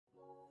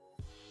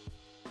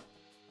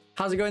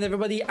How's it going,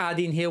 everybody?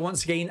 Adin here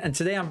once again, and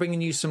today I'm bringing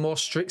you some more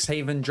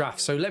Strixhaven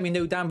drafts. So let me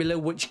know down below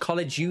which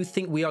college you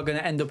think we are going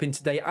to end up in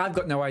today. I've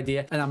got no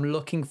idea, and I'm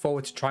looking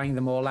forward to trying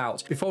them all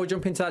out. Before we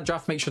jump into that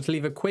draft, make sure to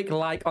leave a quick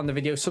like on the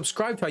video,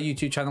 subscribe to our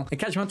YouTube channel, and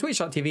catch me on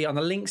twitch.tv on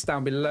the links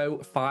down below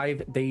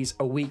 5 days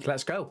a week.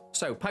 Let's go.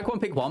 So pack one,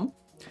 pick one.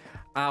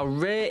 Our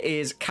rare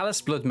is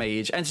Callous Blood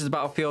Mage. Enters the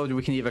battlefield,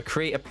 we can either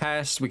create a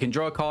pest, we can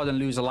draw a card and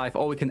lose a life,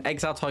 or we can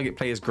exile target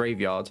player's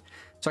graveyard.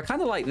 So I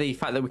kind of like the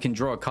fact that we can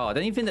draw a card.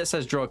 Anything that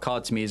says draw a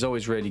card to me is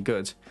always really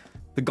good.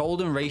 The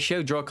golden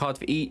ratio, draw a card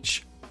for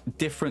each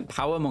different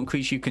power among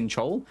creatures you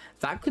control.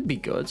 That could be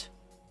good.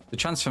 The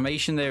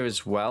transformation there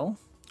as well.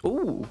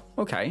 Ooh,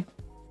 okay.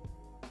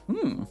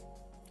 And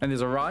there's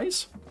a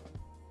rise.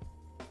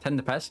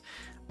 Tender Pest.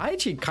 I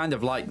actually kind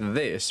of like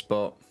this,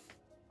 but...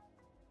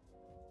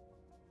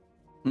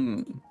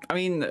 I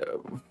mean,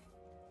 the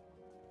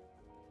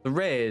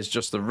rare is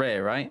just the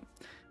rare, right?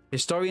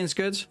 Historian's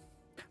good.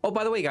 Oh,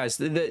 by the way, guys,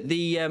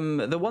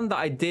 the one that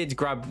I did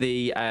grab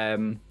the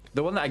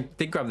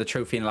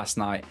trophy in last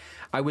night,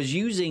 I was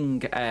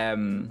using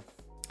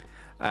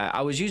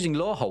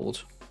Lore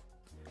Hold.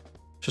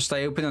 Just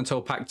stay open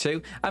until pack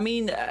 2. I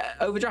mean,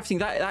 overdrafting,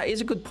 that is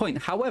a good point.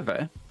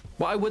 However,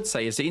 what I would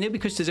say is that, you know,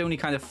 because there's only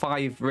kind of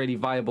 5 really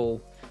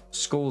viable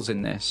schools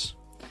in this,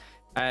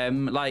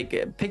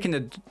 like picking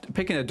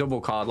a double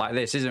card like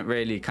this isn't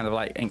really kind of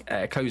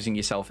like closing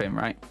yourself in,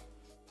 right?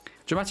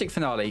 Dramatic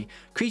Finale.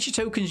 Creature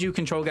tokens you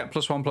control get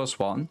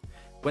 +1/+1.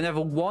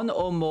 Whenever one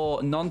or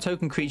more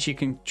non-token creature you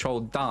control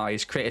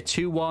dies, create a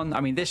 2/1.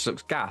 I mean, this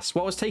looks gas.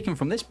 What was taken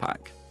from this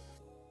pack?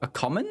 A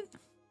common?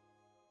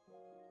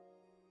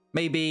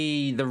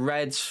 Maybe the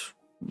red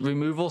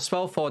removal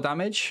spell, 4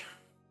 damage.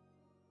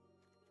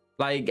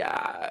 Like,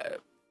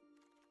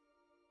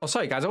 oh,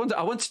 sorry, guys.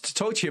 I wanted to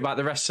talk to you about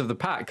the rest of the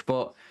pack,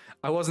 but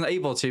I wasn't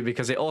able to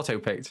because it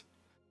auto-picked.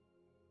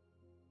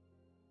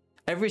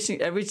 Every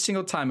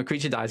single time a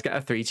creature dies, get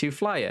a 3/2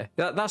 flyer.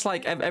 That's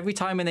like every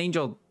time an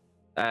angel,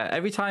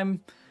 every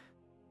time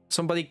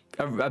someone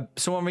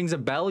rings a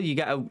bell, you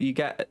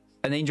get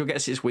an angel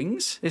gets its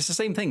wings. It's the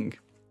same thing.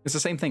 It's the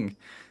same thing.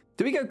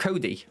 Do we go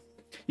Cody?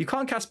 You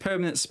can't cast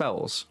permanent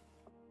spells.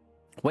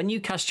 When you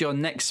cast your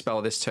next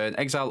spell this turn,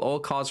 exile all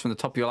cards from the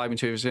top of your library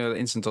to an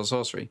instant or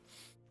sorcery.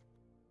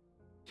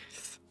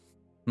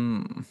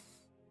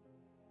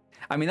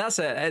 I mean, that's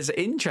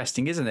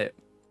interesting, isn't it?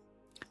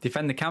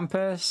 Defend the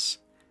Campus.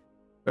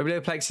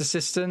 Biblioplex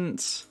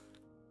Assistant.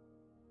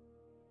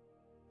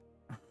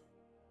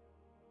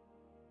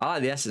 I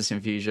like the Essence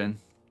Infusion.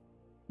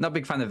 Not a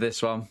big fan of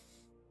this one.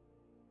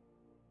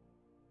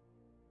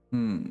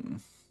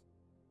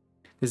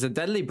 There's a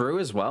Deadly Brew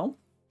as well.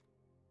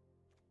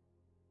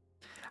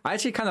 I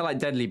actually kind of like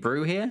Deadly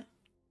Brew here.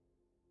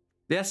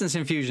 The Essence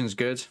Infusion's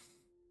good.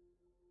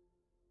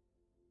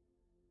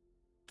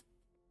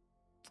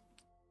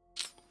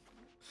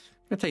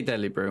 I'm gonna take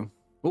Deadly Brew.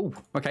 Ooh,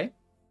 okay.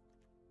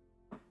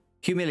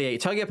 Humiliate.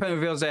 Target opponent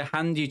reveals their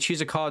hand. You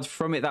choose a card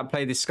from it that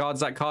play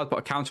discards that card, put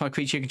a counter on a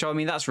creature you control. I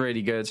mean, that's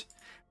really good.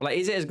 But like,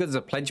 is it as good as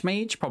a Pledge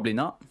Mage? Probably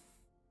not.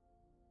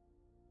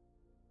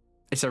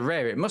 It's a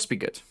rare. It must be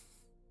good.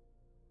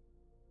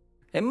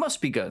 It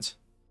must be good.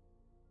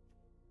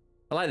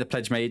 I like the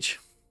Pledge Mage.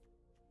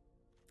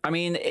 I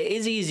mean, it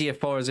is easier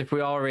for us if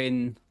we are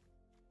in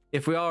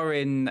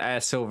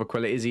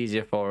Silverquill. It is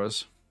easier for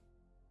us.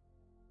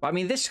 But I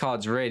mean, this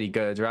card's really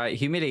good, right?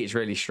 Humiliate's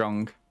really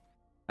strong.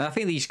 And I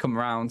think these come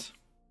around.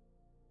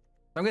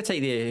 I'm going to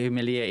take the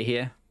Humiliate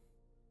here.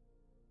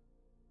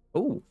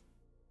 Oh.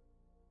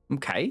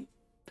 Okay.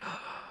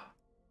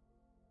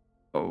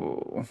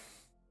 Oh.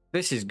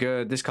 This is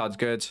good. This card's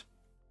good.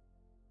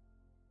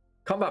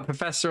 Combat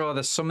Professor or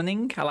the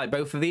Summoning. I like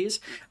both of these.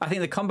 I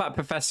think the Combat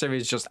Professor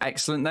is just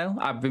excellent, though.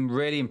 I've been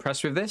really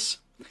impressed with this.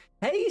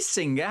 Hey,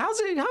 Singer. How's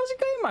it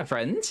going, my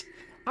friend?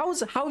 How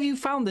have you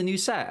found the new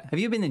set? Have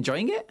you been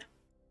enjoying it?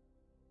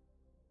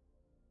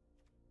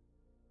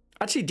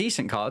 Actually,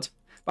 decent card.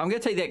 But I'm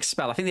going to take the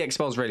Expel. I think the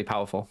Expel is really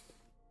powerful.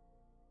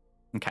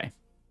 Okay.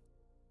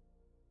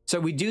 So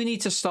we do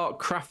need to start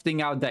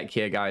crafting our deck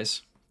here,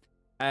 guys.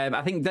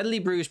 I think Deadly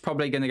Brew is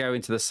probably going to go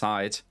into the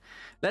side.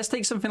 Let's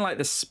take something like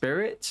the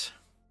Spirit.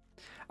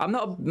 I'm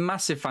not a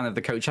massive fan of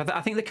the Coach.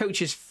 I think the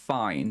Coach is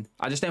fine.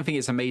 I just don't think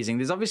it's amazing.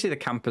 There's obviously the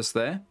Campus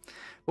there.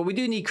 But we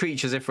do need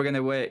creatures if we're going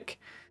to work.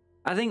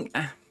 I think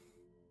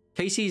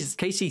Casey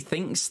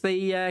thinks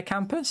the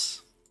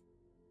Campus.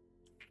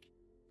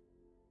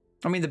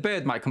 I mean, the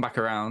bird might come back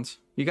around.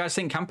 You guys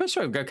think Campus?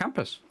 Or go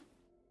Campus.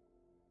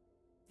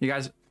 You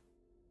guys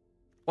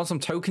want some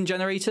token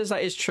generators?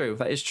 That is true.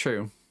 That is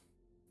true.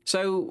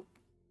 So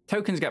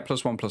tokens get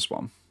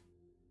 +1/+1.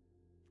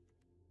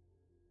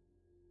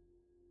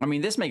 I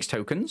mean, this makes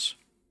tokens.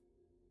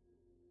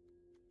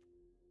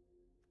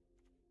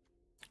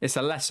 It's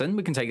a lesson.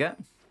 We can take that.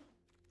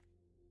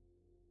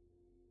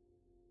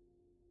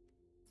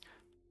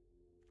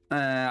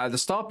 The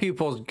Star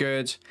Pupil's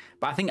good,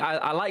 but I think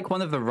I like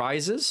one of the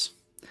rises.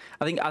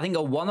 I think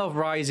a 1-of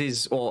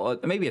rises, or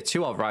maybe a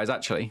 2-of rise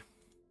actually.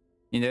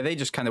 You know, they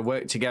just kind of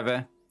work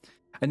together.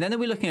 And then are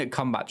we looking at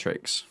combat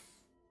tricks?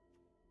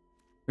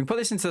 We can put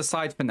this into the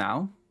side for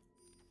now.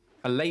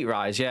 A late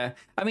rise, yeah.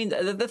 I mean,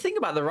 the thing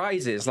about the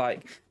rise is,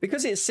 like,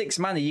 because it's 6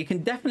 mana, you can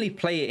definitely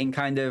play it in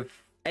kind of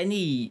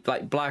any,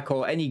 like, black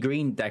or any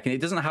green deck, and it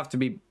doesn't have to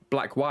be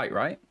black-white,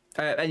 right?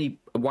 Any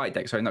white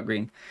deck, sorry, not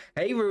green.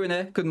 Hey,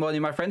 Ruiner. Good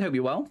morning, my friend. Hope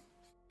you're well.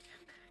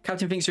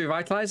 Captain thinks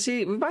Revitalize.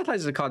 See,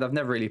 Revitalize is a card I've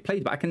never really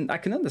played, but I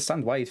can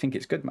understand why you think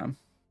it's good, man.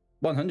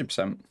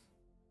 100%.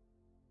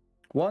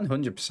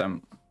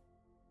 100%.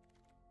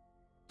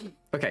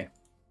 Okay.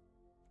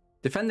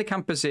 Defender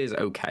Campus is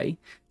okay.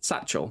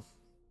 Satchel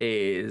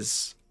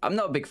is... I'm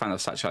not a big fan of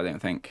Satchel, I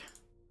don't think.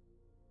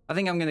 I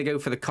think I'm going to go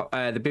for the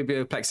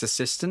Biblioplex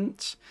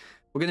Assistant.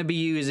 We're going to be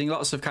using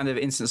lots of kind of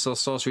instance or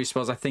sorcery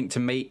spells, I think, to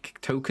make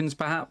tokens,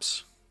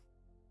 perhaps.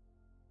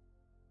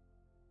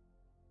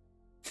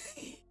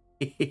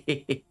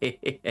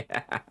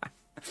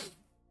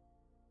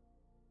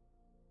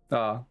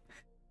 Oh.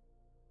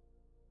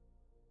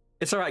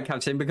 It's all right,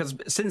 Captain, because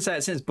since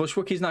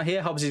Bushwooki's not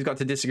here, Hobbsy's got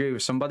to disagree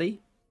with somebody.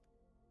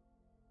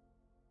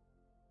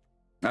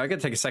 I'm going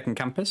to take a second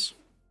campus.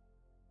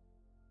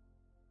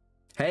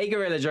 Hey,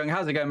 Gorilla Jung,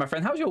 how's it going, my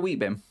friend? How's your week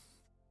been?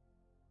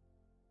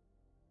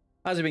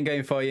 How's it been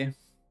going for you?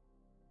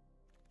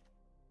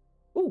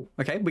 Oh,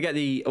 okay. We get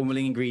the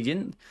Unwilling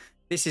Ingredient.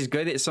 This is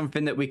good. It's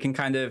something that we can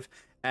kind of...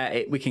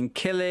 we can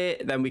kill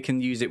it, then we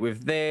can use it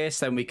with this,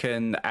 then we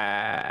can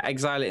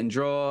exile it and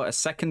draw a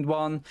second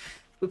one.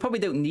 We probably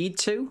don't need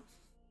to.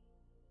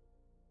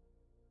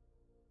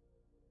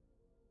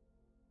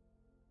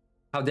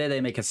 How dare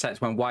they make a set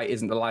when white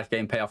isn't the life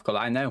game payoff color?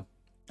 I know.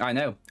 I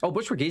know. Oh,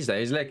 Bushwookie is there.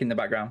 He's lurking in the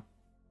background.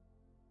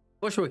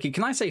 Bushwookie,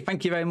 can I say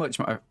thank you very much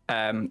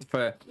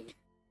for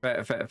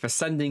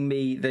sending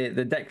me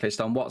the deck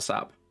list on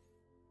WhatsApp?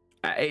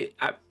 I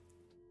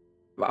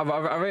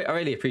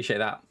really appreciate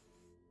that.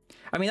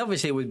 I mean,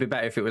 obviously, it would be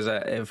better if it was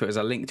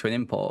a link to an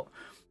import,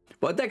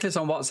 but a deck list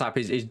on WhatsApp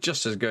is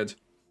just as good.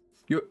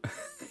 You're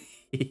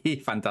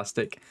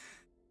fantastic.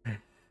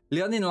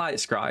 Leonin Light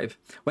Scribe.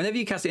 Whenever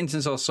you cast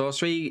instance or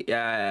sorcery,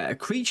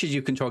 creatures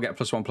you control get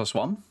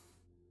 +1/+1.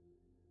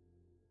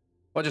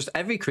 Or just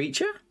every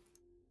creature?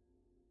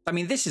 I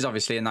mean, this is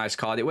obviously a nice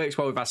card. It works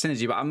well with our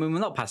synergy, but I mean, we're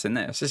not passing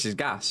this. This is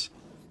gas.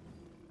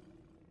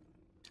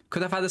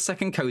 Could have had a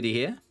second Cody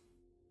here.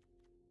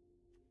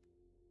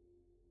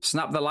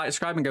 Snap the Light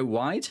Scribe and go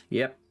wide.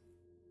 Yep.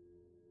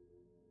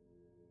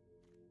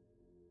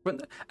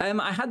 But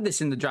I had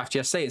this in the draft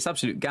yesterday. It's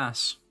absolute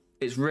gas.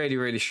 It's really,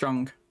 really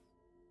strong.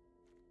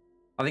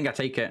 I think I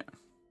take it.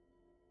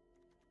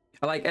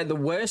 I like, at the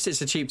worst,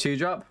 it's a cheap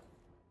 2-drop.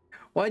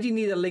 Why do you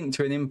need a link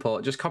to an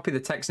import? Just copy the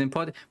text and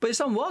import it. But it's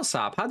on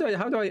WhatsApp. How do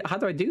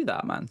I do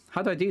that, man?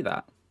 How do I do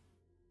that?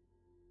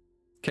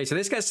 Okay, so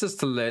this gets us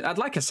to learn. I'd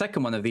like a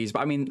second one of these, but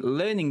I mean,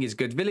 learning is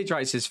good. Village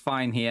Rights is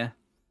fine here.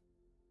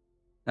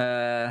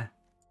 But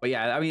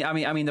yeah,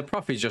 I mean, the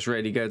prof is just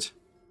really good.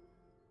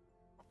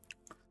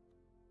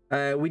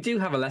 We do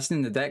have a lesson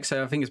in the deck,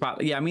 so I think it's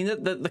about... Yeah, I mean,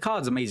 the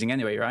card's amazing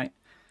anyway, right?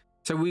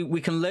 So we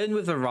can learn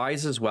with the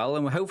Rise as well,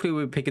 and hopefully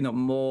we're picking up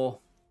more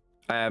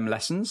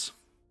lessons.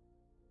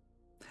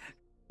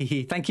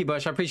 Thank you,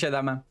 Bush. I appreciate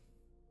that, man.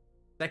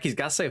 Deck is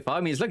gas so far.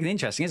 I mean, it's looking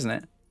interesting, isn't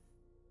it?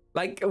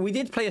 Like, we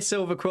did play a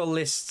Silverquill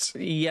list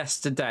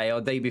yesterday or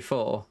day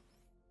before.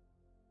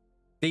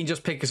 Dean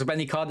just pick us up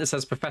any card that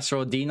says Professor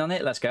or Dean on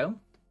it. Let's go.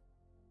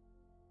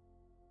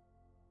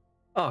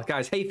 Oh,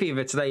 guys, hay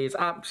fever today is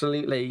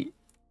absolutely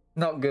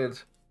not good.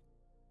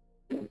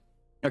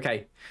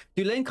 Okay.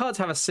 Do lane cards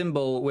have a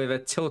symbol with a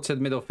tilted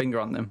middle finger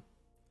on them?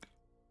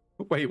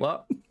 Wait,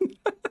 what?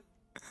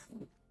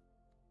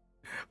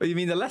 What, you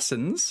mean the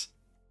lessons?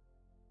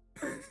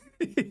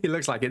 It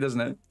looks like it,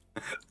 doesn't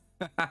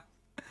it?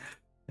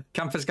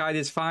 Campus Guide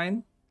is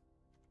fine.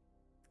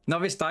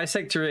 Novice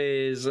Dissector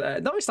is...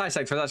 Novice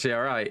Dissector is actually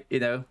alright, you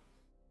know.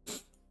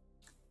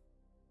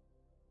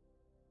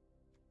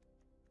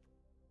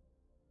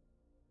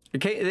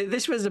 Okay,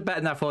 this was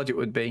better than I thought it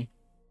would be.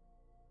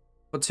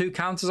 Put 2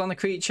 counters on the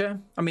creature.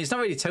 I mean, it's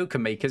not really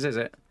token makers, is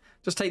it?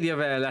 Just take the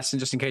other lesson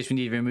just in case we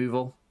need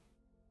removal.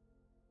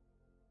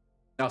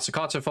 Oh, so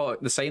Carter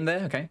thought the same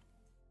there? Okay.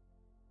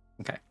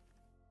 Okay.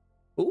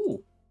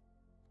 Ooh.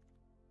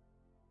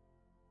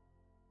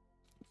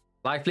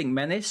 Lifelink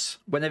Menace.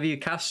 Whenever you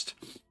cast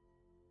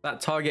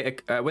that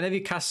target... whenever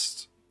you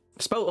cast...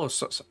 Spell... Oh,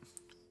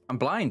 I'm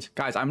blind.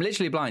 Guys, I'm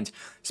literally blind.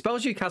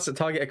 Spells you cast that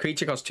target a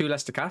creature cost 2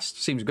 less to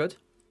cast. Seems good.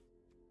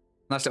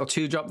 Nice little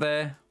 2-drop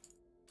there.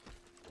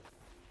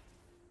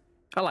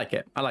 I like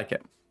it. I like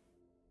it.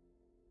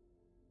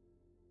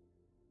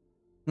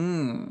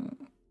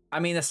 I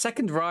mean, a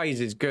second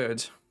Rise is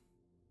good.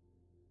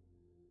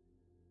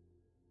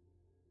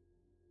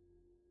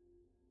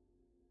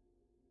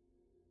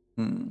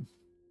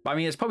 But I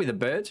mean, it's probably the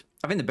bird.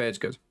 I think the bird's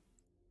good.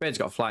 Bird's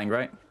got flying,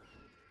 right?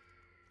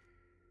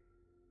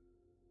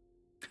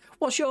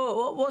 What's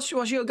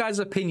your guys'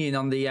 opinion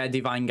on the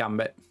Divine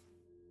Gambit?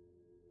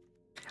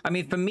 I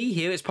mean, for me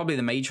here, it's probably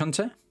the Mage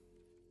Hunter.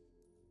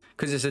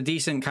 Because it's a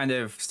decent kind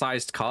of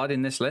sized card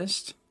in this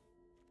list.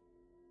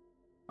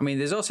 I mean,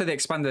 there's also the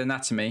Expanded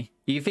Anatomy.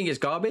 You think it's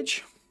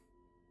garbage?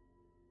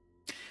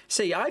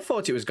 See, I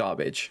thought it was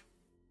garbage.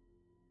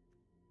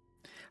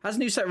 Has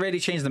new set really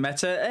changed the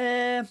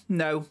meta?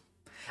 No.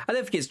 I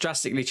don't think it's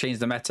drastically changed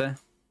the meta.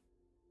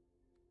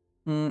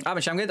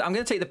 Actually, I'm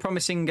gonna take the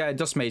promising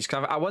dust mage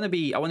because I want to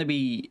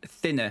be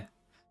thinner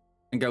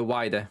and go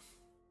wider.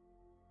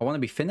 I want to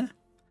be thinner.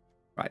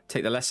 Right,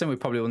 take the lesson. We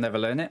probably will never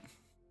learn it.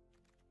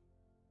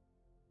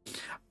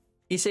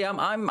 You see,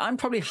 I'm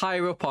probably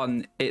higher up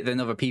on it than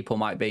other people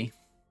might be.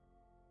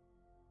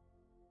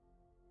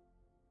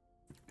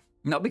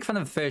 Not a big fan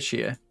of the first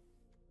year.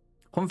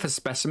 Hunt for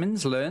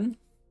specimens, learn.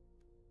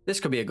 This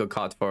could be a good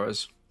card for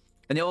us.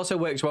 And it also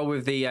works well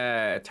with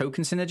the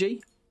token synergy.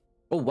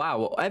 Oh,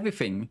 wow.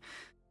 Everything.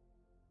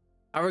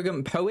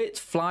 Arrogant Poet,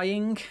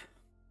 flying.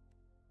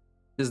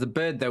 There's the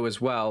bird, though,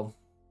 as well.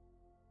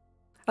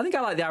 I think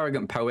I like the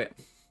Arrogant Poet.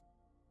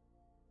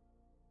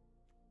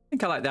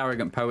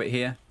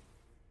 Here.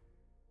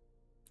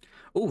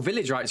 Oh,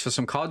 Village Rights for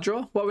some card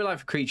draw. What are we like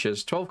for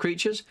creatures? 12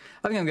 creatures?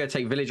 I think I'm going to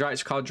take Village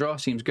Rights card draw.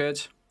 Seems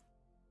good.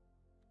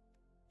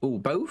 Oh,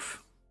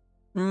 both?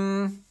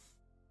 And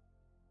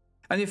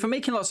if we're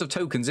making lots of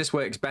tokens, this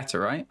works better,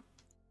 right?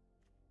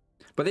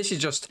 But this is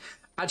just...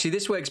 Actually,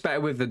 this works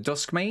better with the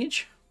Dusk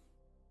Mage.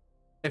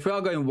 If we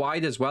are going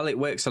wide as well, it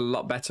works a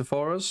lot better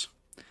for us.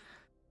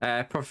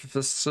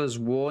 Professor's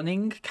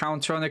Warning.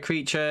 Counter on a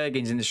creature.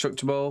 Gains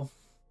indestructible.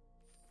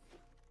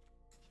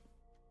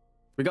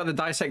 We got the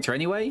Dissector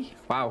anyway.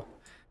 Wow.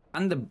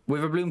 And the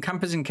Witherbloom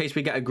Campers in case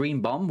we get a green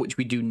bomb, which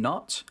we do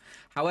not.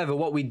 However,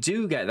 what we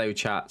do get, though,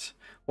 chat...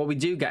 What we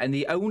do get, and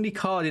the only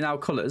card in our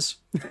colours...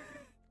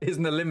 is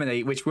an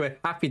Eliminate, which we're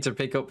happy to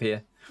pick up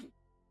here.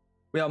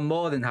 We are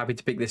more than happy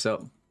to pick this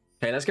up.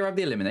 Okay, let's grab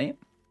the Eliminate.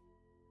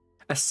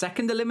 A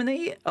second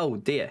Eliminate? Oh,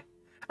 dear.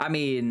 I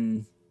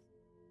mean...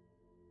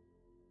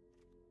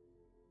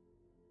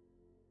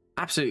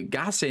 Absolute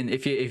gassing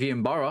if you're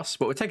in Boros,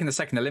 but we're taking the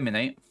second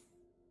Eliminate.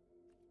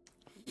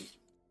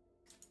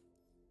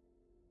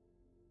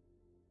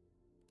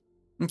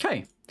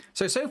 Okay.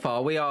 So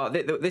far, we are...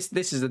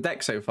 This is the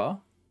deck so far.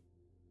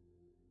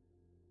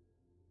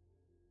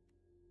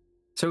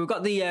 So we've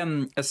got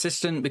the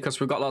assistant because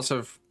we've got lots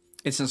of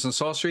instants and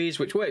sorceries,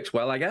 which works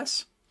well, I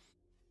guess.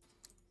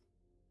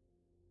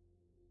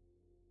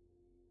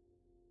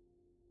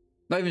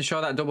 Not even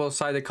sure that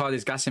double-sided card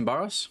is gassing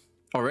Boros.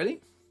 Oh,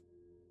 really?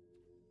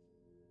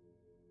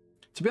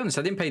 To be honest,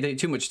 I didn't pay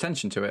too much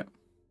attention to it.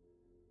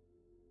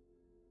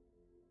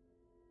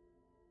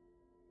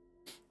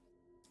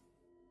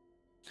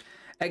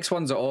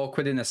 X1s are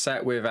awkward in a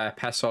set with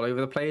pests all over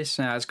the place.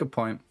 Yeah, that's a good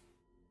point.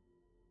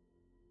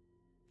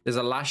 There's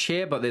a Lash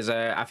here, but there's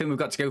a... I think we've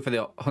got to go for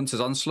the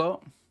Hunter's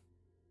Onslaught.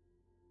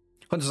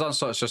 Hunter's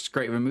Onslaught is just a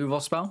great removal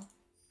spell.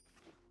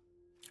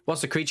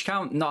 What's the creature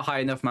count? Not high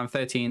enough, man.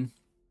 13.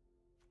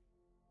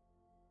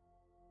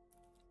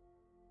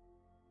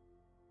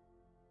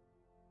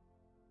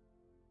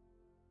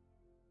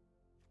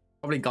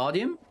 Probably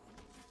Guardian.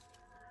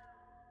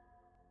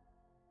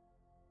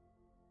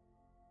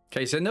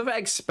 Okay, so another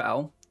X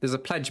spell. There's a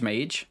Pledge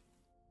Mage,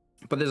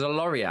 but there's a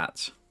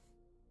Laureate.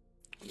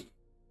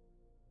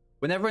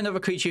 Whenever another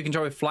creature you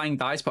control with flying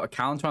dice put a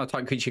counter on a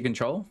target creature you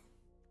control.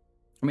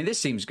 I mean, this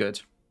seems good.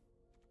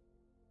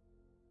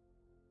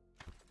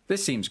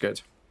 This seems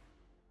good.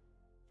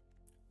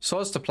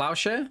 Swords to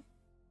Plowshare.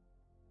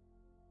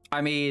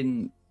 I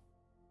mean,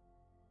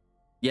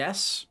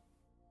 yes.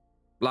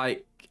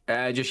 Like,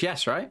 just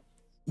yes, right?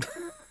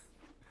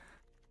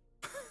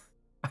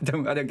 I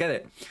don't get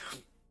it.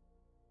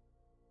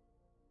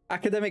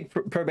 Academic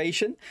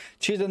Probation.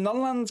 Choose a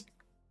non-land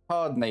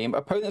card name.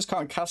 Opponents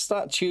can't cast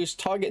that. Choose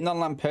target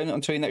non-land permanent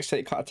until your next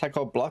state can't attack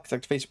or block. Its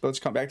activation abilities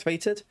can't be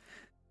activated.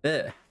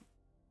 Ugh.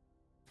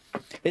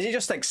 Is it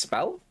just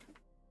expel?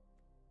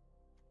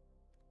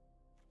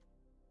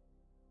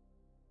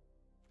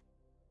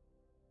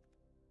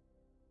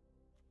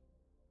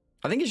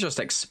 I think it's just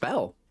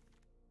expel.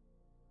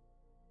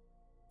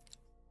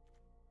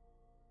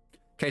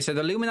 Okay, so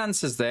the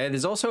Luminance is there.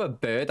 There's also a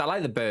bird. I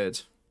like the bird.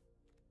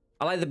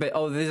 I like the bird.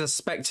 Oh, there's a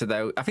Spectre,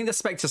 though. I think the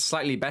Spectre's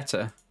slightly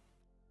better.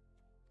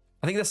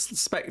 I think the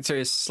Spectre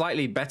is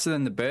slightly better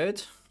than the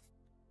bird.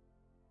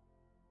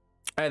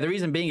 The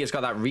reason being it's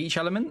got that reach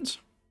element.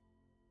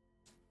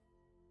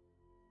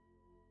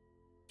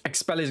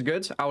 Expel is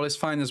good. Owl is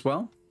fine as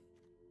well.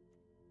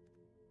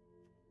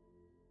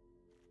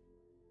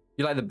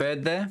 You like the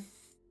bird there?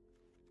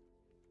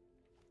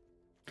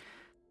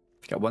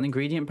 Got one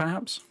ingredient,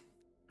 perhaps?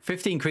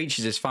 15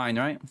 creatures is fine,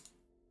 right?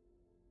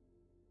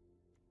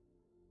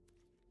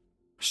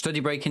 Study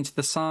break into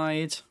the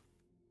side.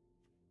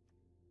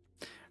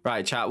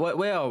 Right, chat.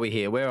 Where are we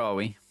here? Where are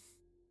we?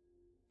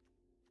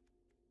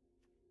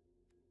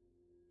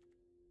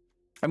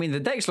 I mean,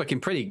 the deck's looking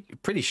pretty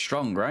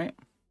strong, right?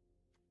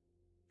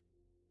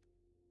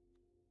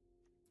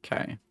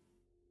 Okay.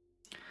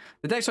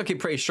 The deck's looking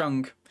pretty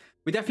strong.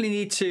 We definitely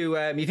need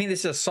to... you think this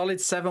is a solid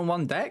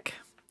 7-1 deck?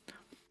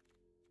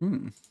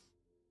 I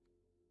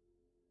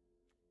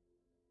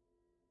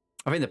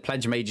think the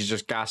Pledge Mage is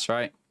just gas,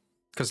 right?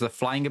 Because of the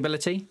flying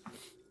ability.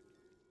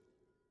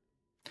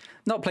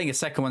 Not playing a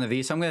second one of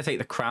these, so I'm going to take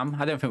the Cram.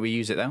 I don't think we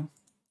use it, though.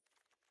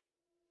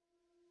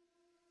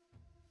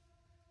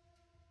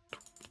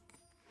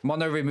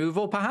 Mono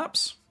removal,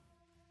 perhaps?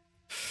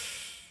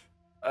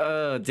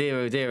 Oh,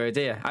 dear, oh, dear, oh,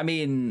 dear. I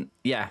mean,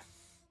 yeah.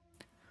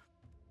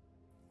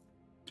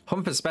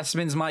 Humper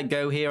Specimens might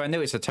go here. I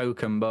know it's a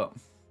token, but...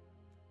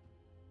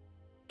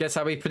 Guess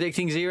I'll be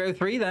predicting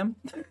 0-3 then.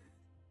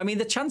 I mean,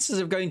 the chances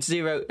of going to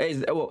 0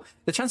 is... Well,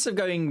 the chance of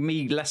going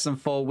me less than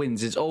 4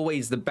 wins is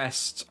always the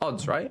best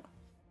odds, right?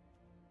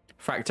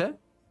 Fractor?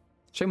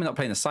 Shame we're not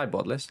playing the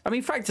sideboard list. I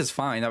mean, Fractor's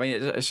fine. I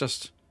mean, it's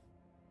just...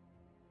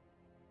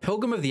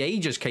 Pilgrim of the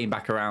Ages came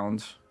back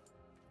around.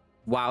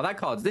 Wow,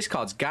 this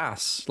card's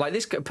gas. Like,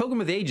 this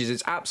Pilgrim of the Ages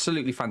is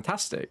absolutely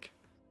fantastic.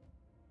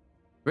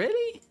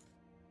 Really?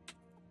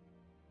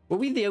 Were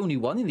we the only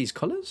one in these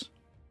colors?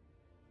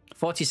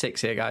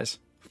 46 here, guys.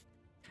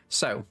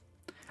 So,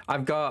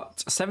 I've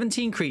got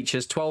 17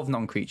 creatures, 12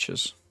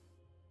 non-creatures.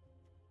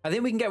 I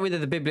think we can get rid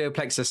of the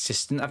Biblioplex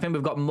Assistant. I think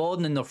we've got more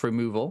than enough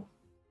removal.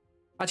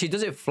 Actually,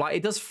 does it fly?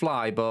 It does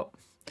fly, but...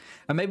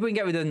 And maybe we can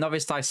get rid of the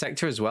Novice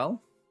Dissector as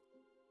well.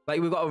 Like,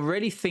 we've got a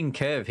really thin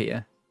curve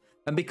here.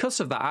 And because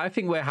of that, I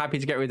think we're happy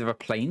to get rid of our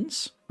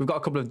Plains. We've got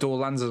a couple of dual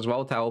lands as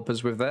well to help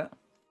us with that.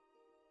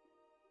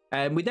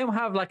 And we don't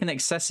have, like, an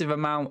excessive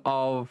amount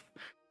of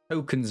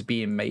tokens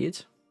being made.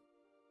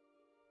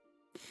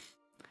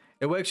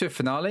 It works with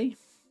Finale.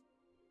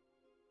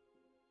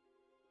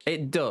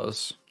 It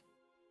does.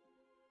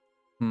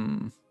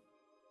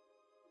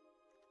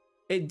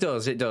 It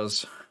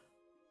does.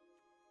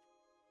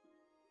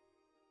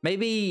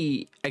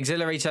 Maybe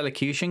Exhilarate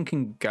Elocution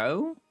can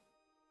go?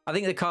 I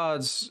think the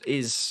cards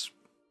is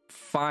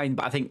fine,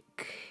 but I think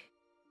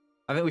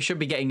we should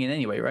be getting in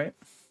anyway, right?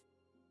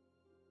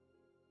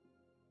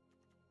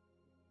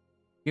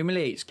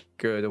 Humiliate's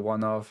good, a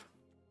one of.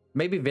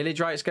 Maybe Village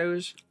Rites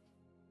goes.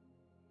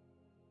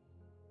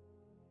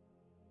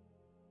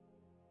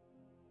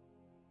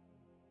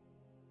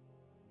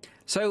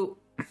 So,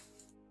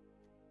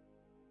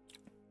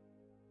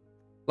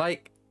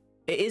 like,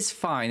 it is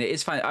fine. It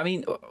is fine. I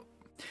mean,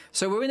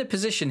 so we're in a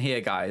position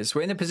here, guys.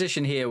 We're in a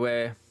position here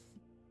where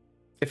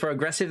if we're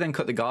aggressive, then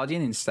cut the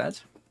Guardian instead.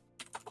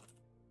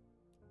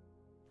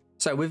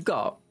 So we've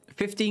got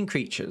 15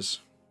 creatures.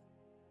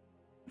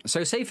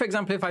 So say, for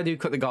example, if I do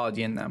cut the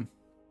Guardian then,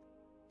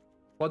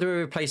 what do we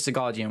replace the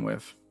Guardian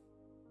with?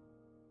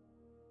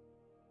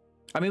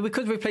 I mean, we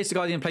could replace the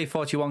Guardian and play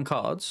 41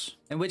 cards.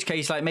 In which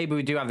case, like, maybe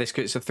we do have this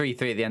because it's a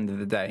 3-3 at the end of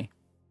the day.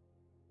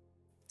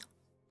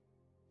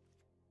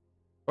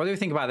 What do we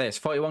think about this?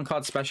 41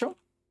 card special?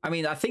 I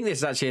mean, I think this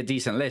is actually a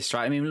decent list,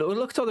 right? I mean,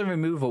 look at all the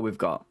removal we've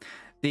got.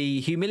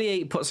 The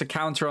Humiliate puts a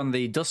counter on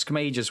the Dusk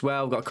Mage as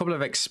well. We've got a couple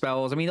of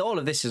Expels. I mean, all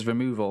of this is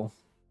removal.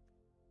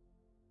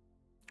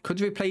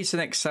 Could we replace an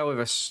Excel with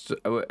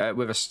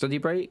a Study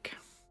Break?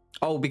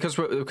 Oh, because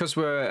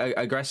we're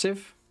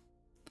aggressive.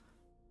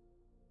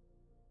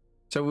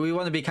 So we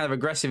want to be kind of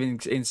aggressive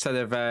instead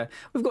of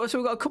we've got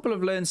a couple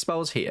of learn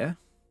spells here,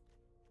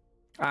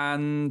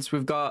 and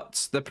we've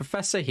got the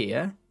Professor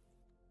here.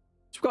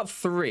 So we've got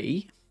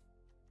 3.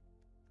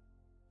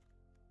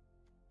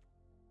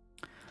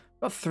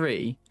 Got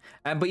 3.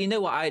 But you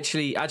know what?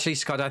 Actually,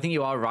 Scott, I think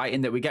you are right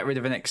in that we get rid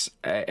of an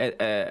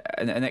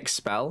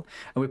Expel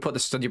and we put the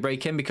Study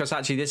Break in, because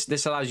actually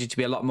this allows you to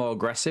be a lot more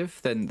aggressive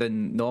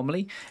than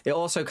normally. It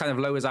also kind of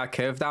lowers our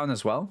curve down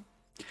as well.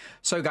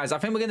 So guys, I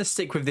think we're going to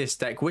stick with this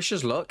deck. Wish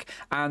us luck.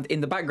 And in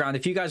the background,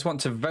 if you guys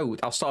want to vote,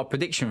 I'll start a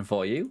prediction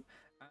for you.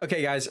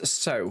 Okay guys,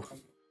 so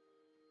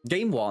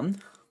game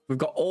 1, we've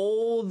got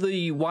all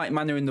the white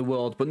mana in the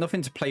world, but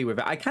nothing to play with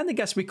it. I kind of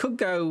guess we could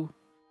go...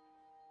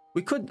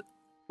 We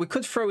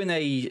could throw in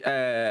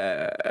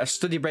a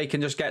Study Break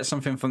and just get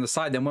something from the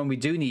side. Then when we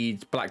do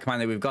need black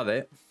mana, we've got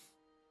it.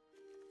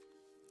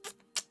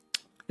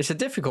 It's a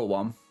difficult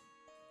one.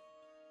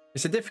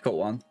 It's a difficult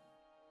one.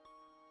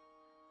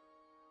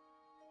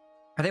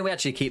 I think we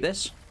actually keep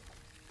this.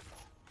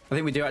 I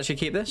think we do actually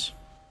keep this.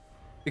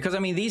 Because, I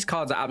mean, these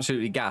cards are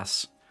absolutely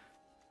gas.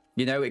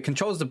 You know, it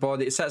controls the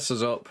board. It sets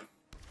us up.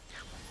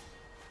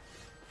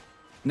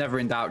 Never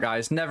in doubt,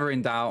 guys. Never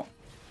in doubt.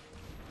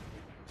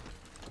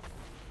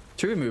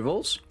 2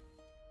 removals.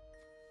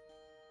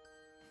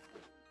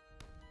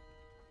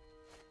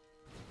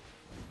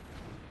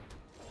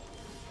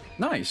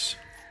 Nice.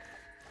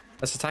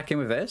 Let's attack him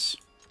with this.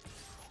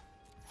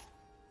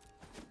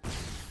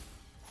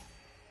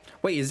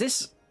 Wait, is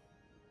this...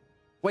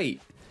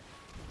 Wait.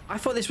 I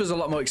thought this was a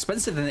lot more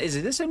expensive than it is.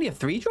 Is this only a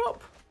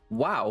 3-drop?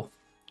 Wow.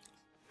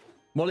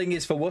 Mulling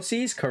is for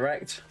wussies,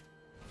 correct.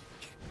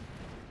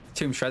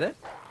 Tomb Shredder.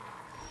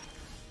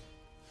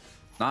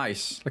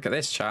 Nice. Look at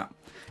this, chat.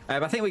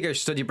 I think we go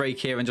Study Break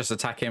here and just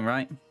attack him,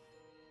 right?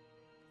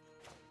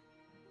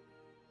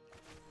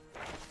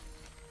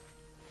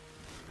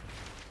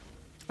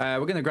 We're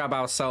going to grab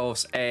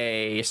ourselves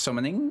a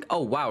Summoning.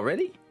 Oh, wow,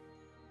 really?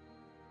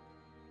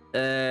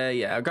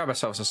 Yeah, I'll grab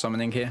ourselves a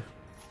Summoning here.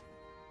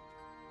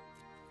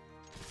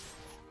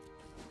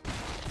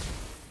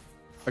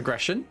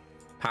 Aggression.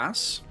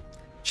 Pass.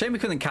 Shame we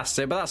couldn't cast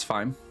it, but that's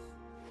fine.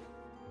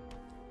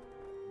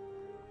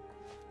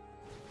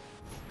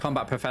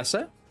 Combat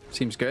Professor.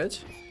 Seems good.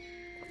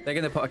 They're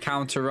going to put a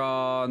counter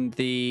on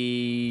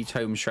the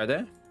Tome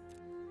Shredder.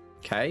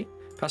 Okay.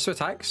 Passive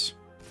attacks.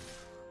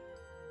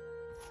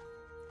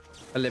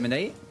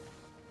 Eliminate.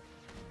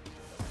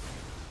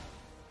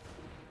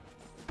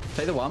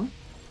 Take the 1.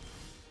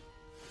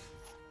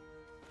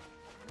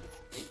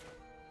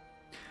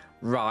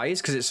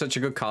 Rise, because it's such a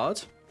good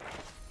card.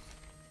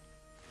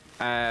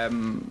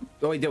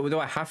 Wait, do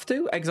I have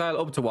to? Exile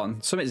up to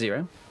 1. Summit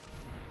 0.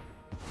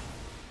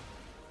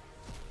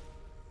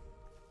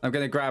 I'm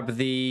going to grab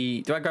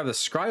the... Do I grab the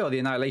Scry or the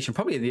Annihilation?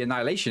 Probably the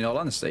Annihilation, in all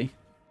honesty.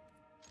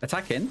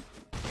 Attack in.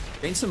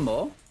 Gain some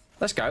more.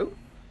 Let's go.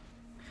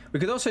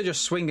 We could also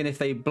just swing, and if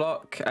they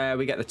block,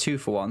 we get the 2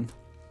 for 1.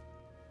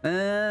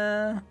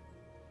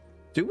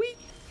 Do we?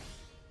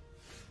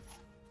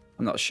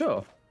 I'm not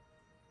sure.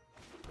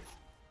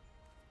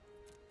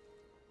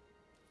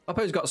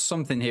 Oppo's got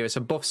something here. It's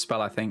a buff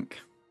spell, I think.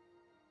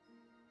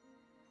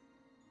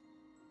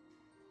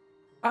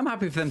 I'm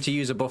happy for them to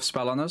use a buff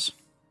spell on us.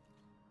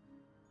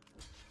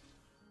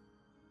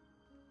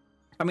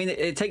 I mean,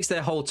 it takes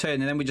their whole turn,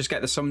 and then we just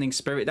get the Summoning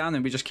Spirit down,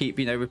 and we just keep,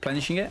 you know,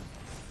 replenishing it.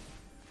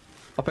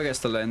 Oppo gets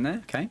to learn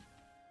there. Okay.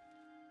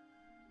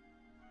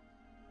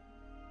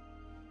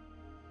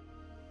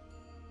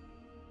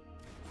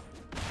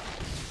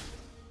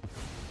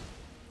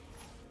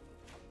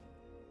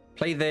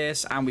 Play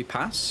this, and we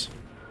pass.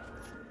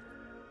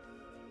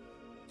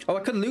 Oh, I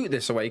could loot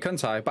this away,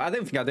 couldn't I? But I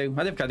don't think I do.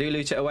 I don't think I do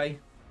loot it away.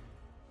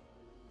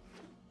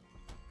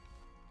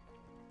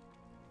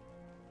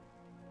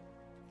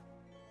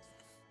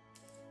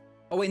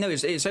 Oh, wait, no,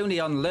 it's only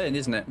on learn,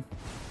 isn't it?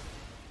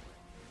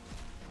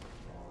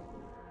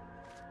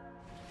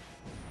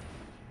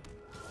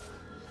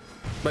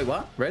 Wait,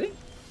 what? Really?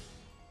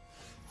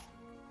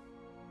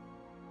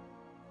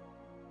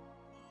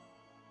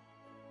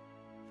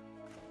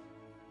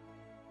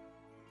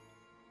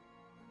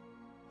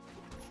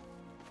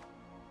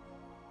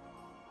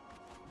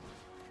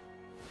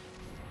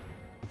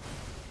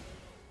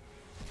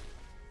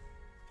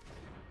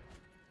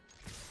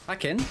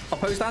 Back in.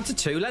 Opposed down to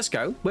 2. Let's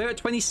go. We're at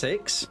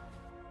 26.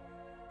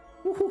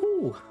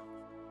 Woohoo!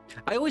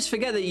 I always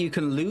forget that you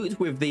can loot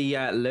with the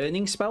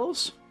learning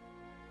spells.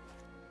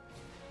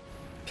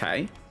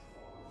 Okay.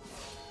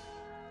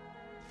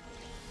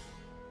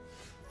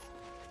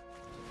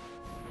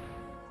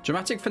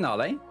 Dramatic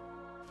Finale.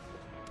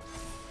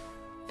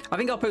 I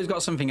think Oppo's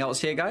got something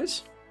else here,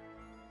 guys.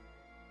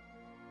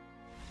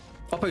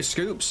 Oppo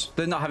scoops.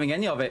 They're not having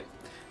any of it.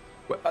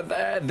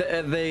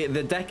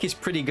 The deck is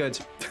pretty good.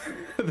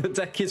 The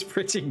deck is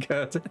pretty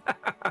good.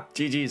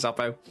 GG's,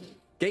 Oppo.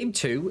 Game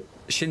 2,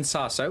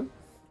 Shinsaso.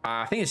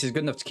 I think this is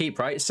good enough to keep,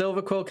 right?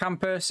 Silverquill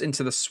Campus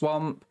into the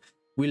Swamp.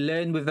 We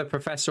learn with the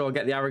Professor or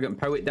get the Arrogant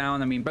Poet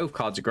down. I mean, both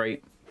cards are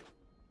great.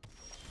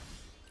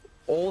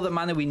 All the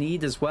mana we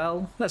need as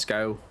well. Let's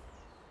go.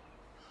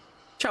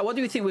 Chat, what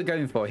do you think we're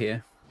going for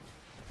here?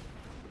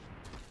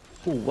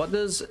 Ooh, what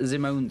does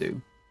Zimone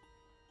do?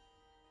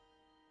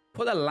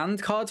 Put a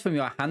land card from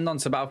your hand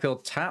onto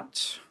battlefield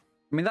tapped.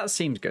 I mean, that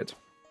seems good.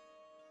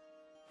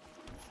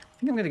 I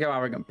think I'm going to go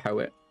Arrogant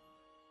Poet.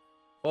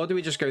 Or do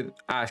we just go...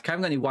 I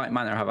haven't got any white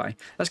mana, have I?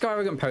 Let's go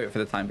Arrogant Poet for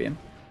the time being.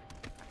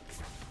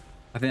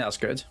 I think that's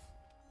good.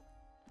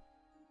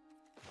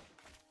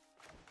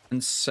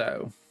 And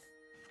so...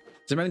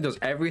 Zimone does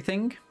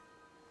everything.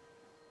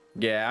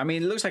 Yeah, I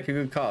mean, it looks like a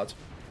good card.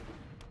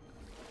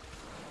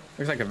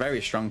 Looks like a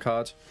very strong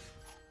card.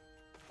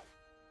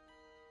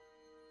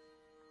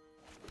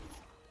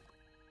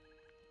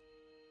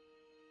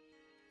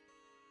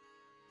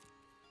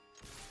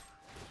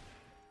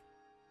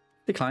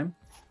 Decline.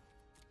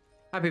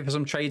 Happy for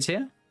some trades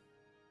here.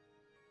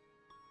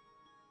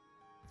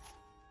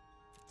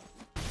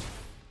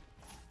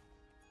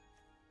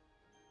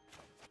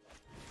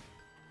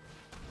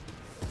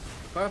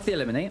 Go off the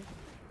eliminate.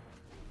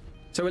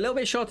 So we're a little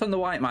bit short on the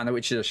white mana,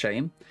 which is a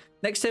shame.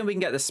 Next turn we can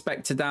get the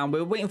Spectre down.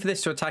 We're waiting for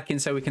this to attack in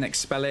so we can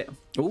expel it.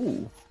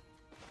 Ooh.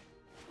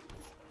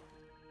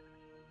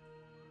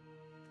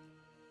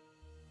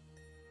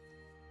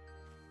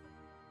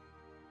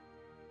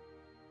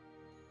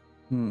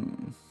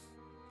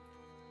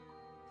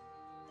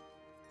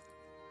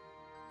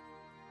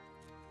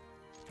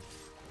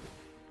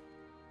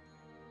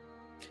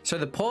 So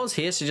the pause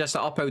here suggests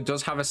that Oppo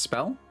does have a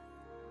spell.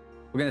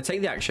 We're going to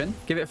take the action,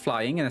 give it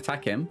flying, and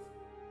attack him.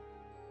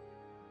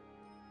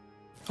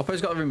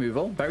 Oppo's got a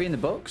removal. Bury in the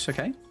books.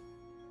 Okay.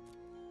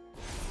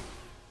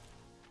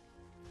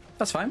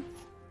 That's fine.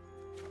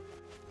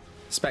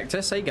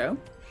 Spectre, say go.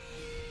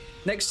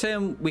 Next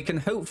turn, we can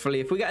hopefully,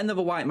 if we get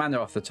another white mana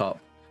off the top,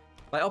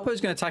 like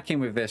Oppo's going to attack him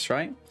with this,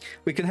 right?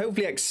 We can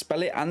hopefully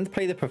expel it and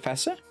play the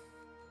Professor.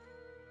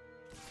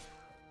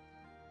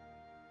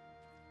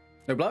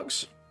 No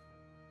blocks.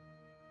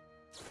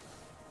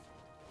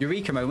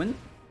 Eureka moment.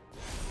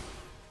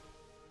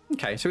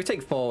 Okay, so we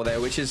take 4 there,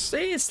 which is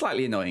it's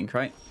slightly annoying,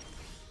 right?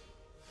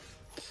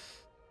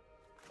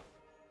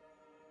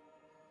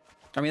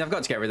 I mean, I've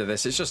got to get rid of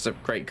this. It's just a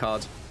great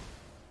card.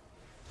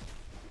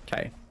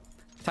 Okay.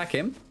 Attack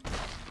him.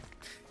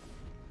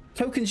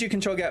 tokens you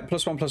control get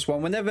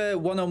 +1/+1. Whenever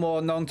one or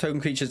more non-token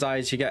creatures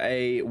dies, you get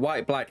a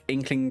white-black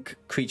inkling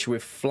creature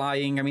with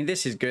flying. I mean,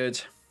 this is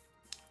good.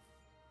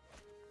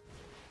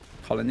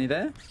 Colony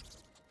there.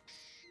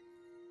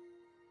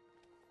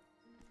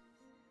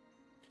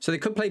 So they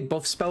could play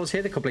buff spells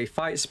here. They could play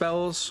fight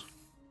spells.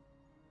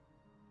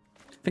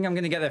 I think I'm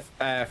going to get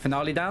the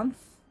finale down.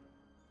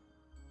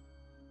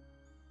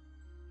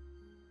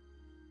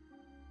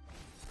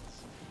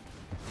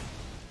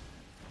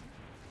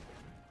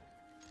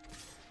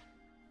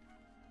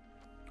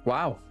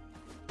 Wow.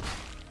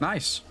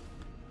 Nice.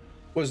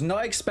 Was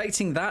not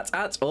expecting that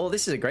at all.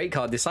 This is a great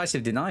card.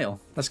 Decisive Denial.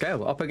 Let's go.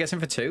 Oppo gets him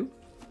for 2.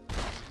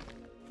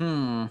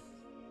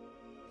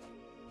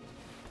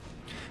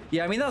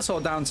 Yeah, I mean, that's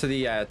all down to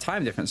the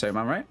time difference though,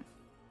 man, right?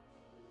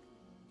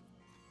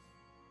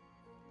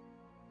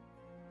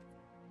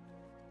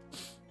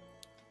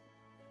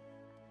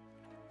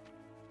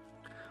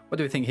 What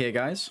do we think here,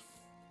 guys?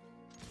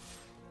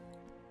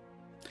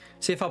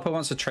 See if Oppo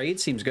wants to trade.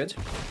 Seems good.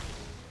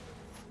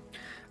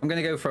 I'm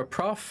going to go for a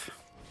prof.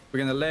 We're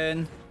going to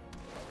learn.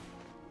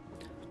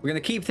 We're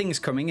going to keep things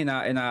coming in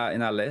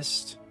our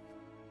list.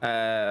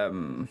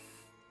 Gonna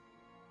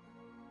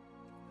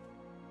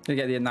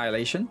get the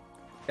Annihilation.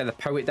 Get the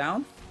Poet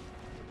down.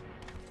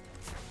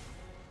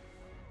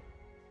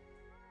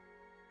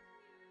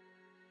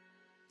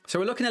 So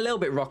we're looking a little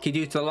bit rocky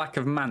due to the lack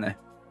of mana.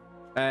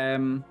 I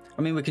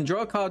mean, we can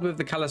draw a card with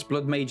the Callous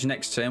Blood Mage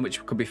next turn,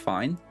 which could be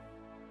fine.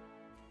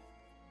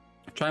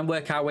 Try and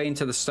work our way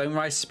into the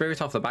Stonerise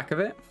Spirit off the back of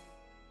it.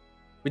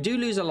 We do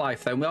lose a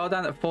life, though. We are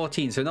down at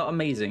 14, so not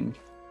amazing.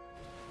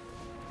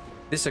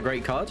 This is a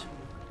great card.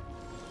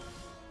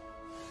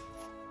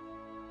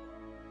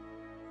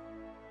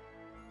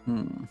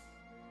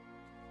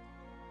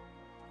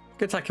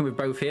 Good attacking with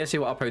both here. See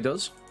what Oppo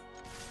does.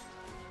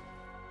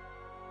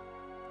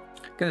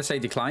 Gonna say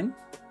decline.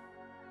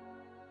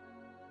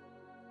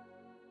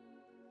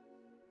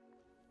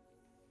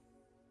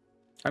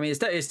 I mean,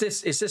 it's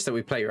this that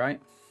we play, right?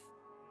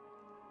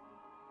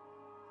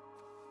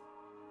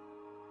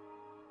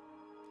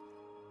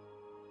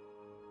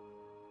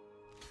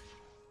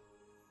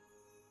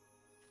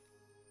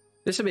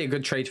 This would be a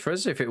good trade for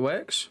us if it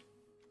works.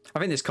 I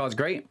think this card's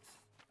great.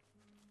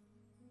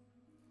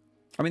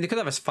 I mean, they could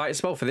have a fight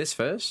spell for this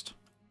first.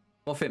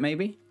 Buff it,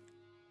 maybe.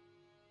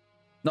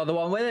 Not the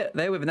one with it.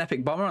 There with an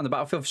epic bomber on the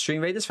battlefield for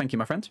Stream Raiders. Thank you,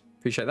 my friend.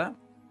 Appreciate that.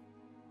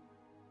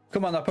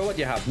 Come on, Oppo. What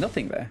do you have?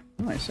 Nothing there.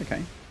 Nice,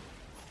 okay.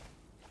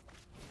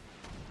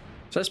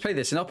 So let's play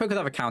this. And Oppo could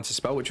have a counter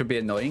spell, which would be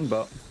annoying,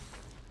 but...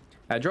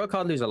 draw a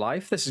card, lose a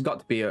life. This has got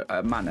to be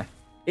a mana.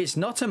 It's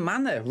not a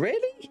mana.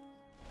 Really?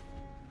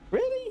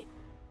 Really?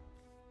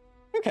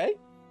 Okay.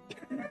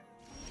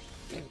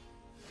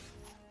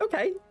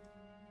 Okay.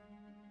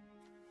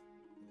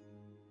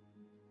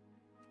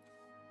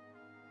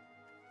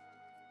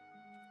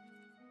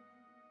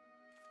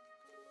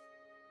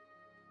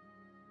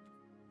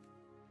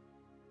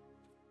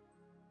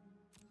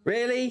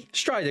 Really?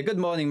 Strider, good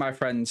morning, my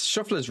friends.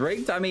 Shuffler's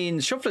rigged. I mean,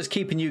 Shuffler's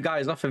keeping you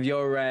guys off of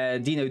your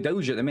Dino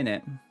Doge at the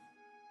minute.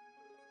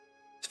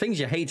 It's things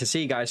you hate to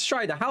see, guys.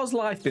 Strider, how's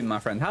life been, my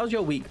friend? How's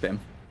your week been?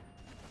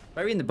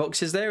 Burying the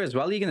books is there as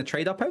well. Are you going to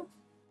trade, Oppo?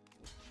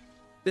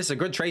 This is a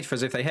good trade for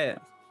us if they hit.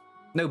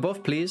 No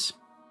buff, please.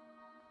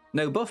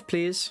 No buff,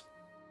 please.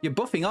 You're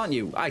buffing, aren't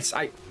you?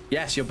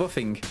 Yes, you're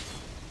buffing.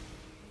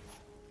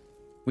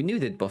 We knew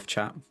they'd buff,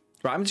 chat.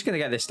 Right, I'm just going to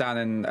get this down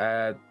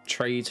and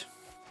trade.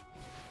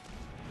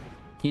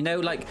 You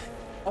know, like,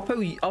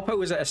 Oppo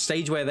was at a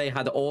stage where they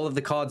had all of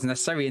the cards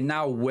necessary, and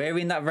now we're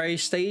in that very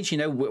stage. You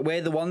know,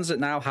 we're the ones that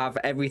now have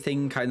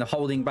everything kind of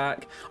holding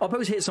back.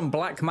 Oppo's hit some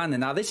black mana.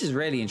 Now, this is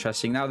really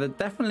interesting. Now, they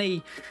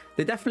definitely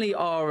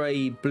are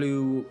a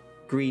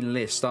blue-green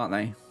list, aren't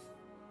they?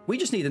 We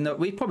just need to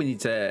we probably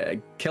need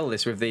to kill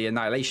this with the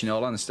Annihilation, in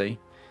all honesty.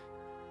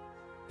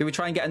 Do we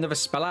try and get another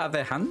spell out of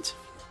their hand?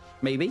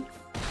 Maybe.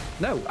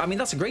 No, I mean,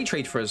 that's a great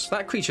trade for us.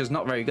 That creature's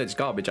not very good. It's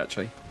garbage,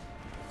 actually.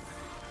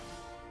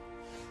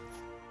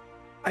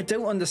 I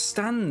don't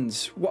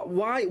understand.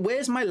 Why?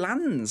 Where's my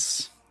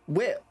lands?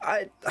 Where?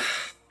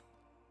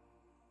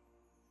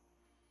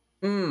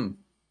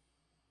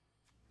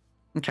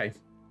 Okay.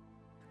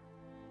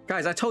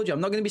 Guys, I told you I'm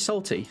not going to be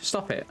salty.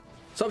 Stop it.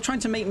 Stop trying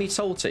to make me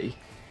salty.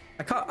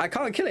 I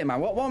can't kill it,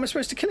 man. What am I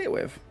supposed to kill it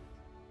with?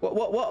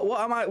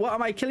 What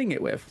am I killing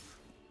it with?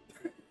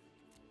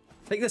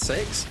 Take the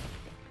 6.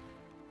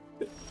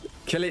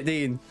 Kill it,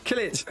 Dean. Kill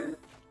it.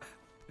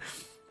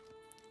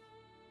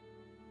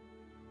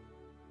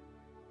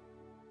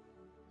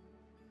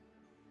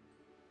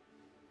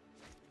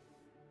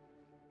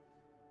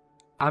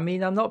 I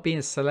mean, I'm not being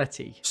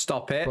Saletti.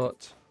 Stop it.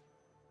 But...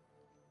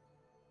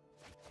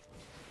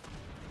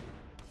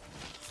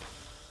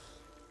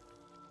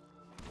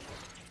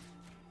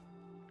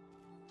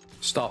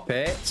 Stop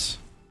it.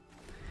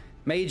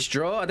 Mage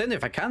draw. I don't know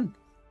if I can.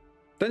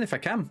 Don't know if I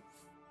can.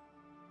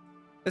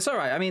 It's all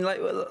right. I mean, like,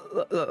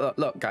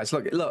 look, guys.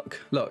 Look.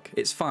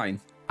 It's fine.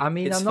 I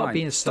mean, it's I'm not fine.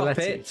 being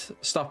Saletti.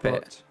 Stop it. Stop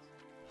it.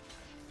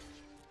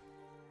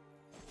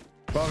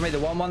 Well, I've made the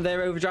 1-1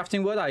 there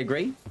overdrafting wood. I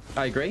agree.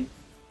 I agree.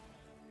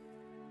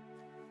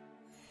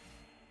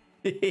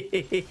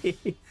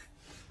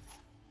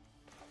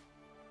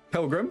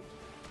 Pilgrim.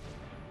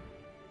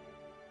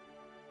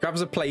 Grabs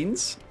the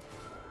planes.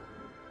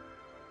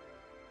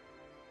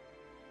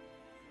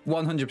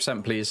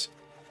 100%, please.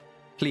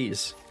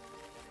 Please.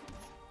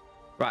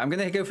 Right, I'm going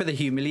to go for the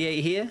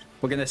humiliate here.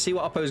 We're going to see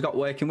what Oppo's got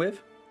working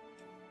with.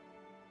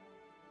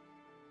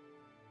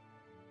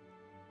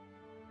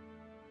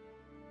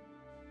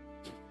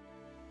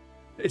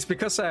 It's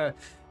because,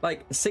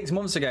 like, 6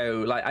 months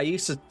ago, like, I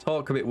used to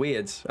talk a bit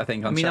weird, I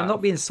think, on chat. I'm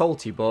not being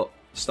salty, but...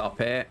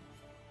 Stop it.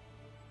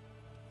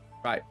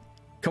 Right.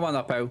 Come on,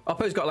 Oppo.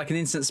 Oppo's got, like, an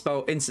instant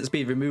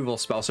speed removal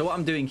spell. So what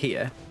I'm doing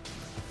here...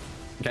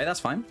 Okay,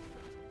 that's fine.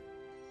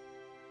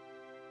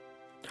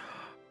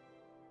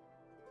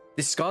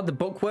 Discard the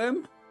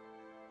bookworm?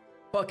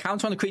 Put a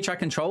counter on a creature I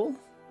control?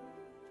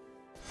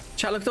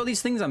 Chat, look at all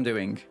these things I'm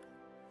doing.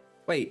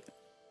 Wait.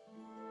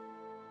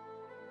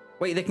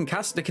 Wait, they can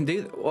cast, they can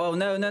do... Oh,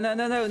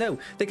 no.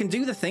 They can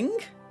do the thing?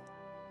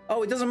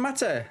 Oh, it doesn't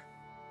matter.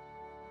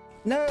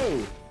 No.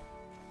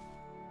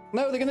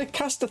 No, they're going to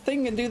cast the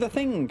thing and do the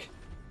thing.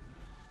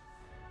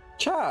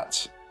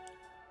 Chat.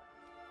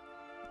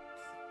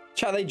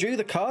 Chat, they drew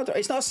the card.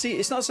 It's not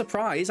a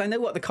surprise. I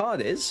know what the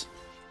card is.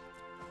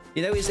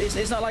 You know,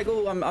 it's not like,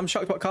 oh, I'm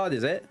shocked what card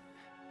is it?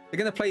 They're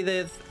going to play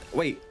the...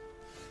 Wait.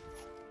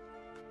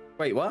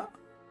 Wait, what?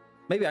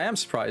 Maybe I am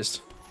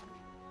surprised.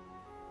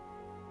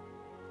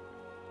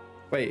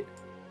 Wait.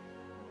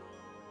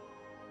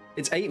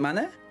 It's 8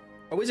 mana?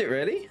 Oh, is it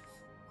really?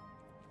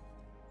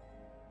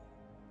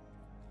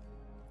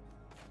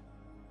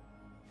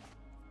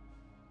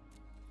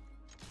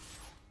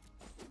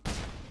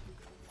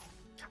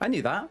 I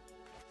knew that.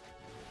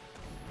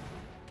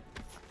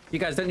 You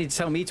guys don't need to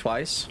tell me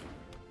twice.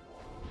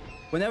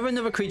 Whenever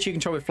another creature you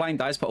control with flying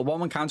dice, put a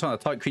 1/1 counter on a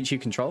target creature you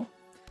control.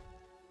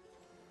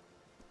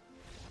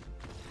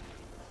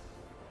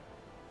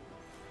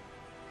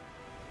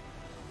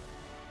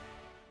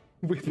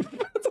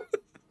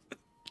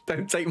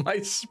 Don't take my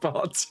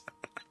spot.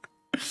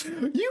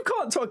 You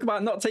can't talk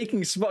about not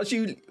taking spots.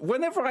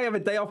 Whenever I have a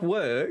day off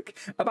work,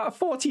 about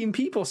 14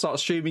 people start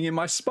streaming in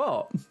my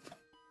spot.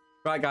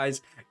 Right,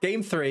 guys.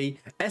 Game 3.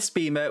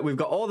 S-Beamer. We've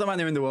got all the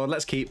mana in the world.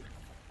 Let's keep.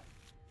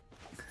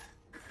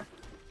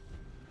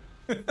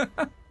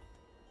 I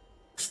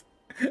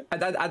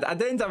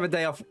didn't have a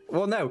day off.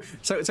 Well, no.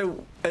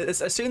 So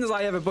as soon as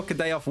I ever book a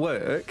day off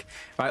work,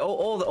 right,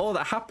 all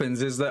that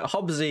happens is that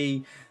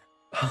Hobbsy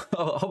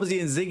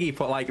and Ziggy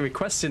put like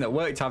requests in at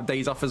work to have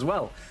days off as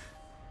well.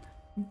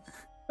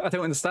 I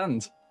don't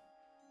understand.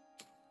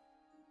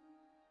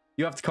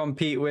 You have to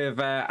compete with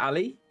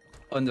Ali.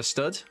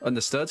 Understood.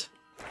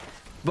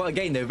 But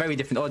again, they're very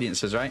different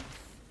audiences, right?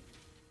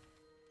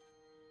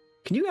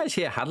 Can you guys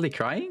hear Hadley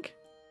crying?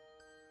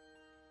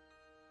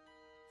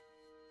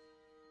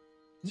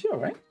 Is he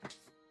alright?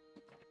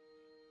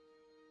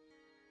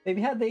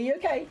 Baby Hadley, are you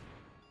okay?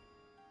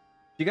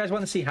 Do you guys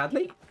want to see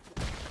Hadley?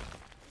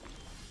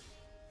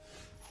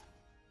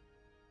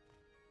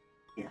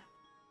 Yeah.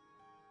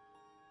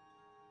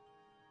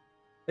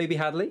 Baby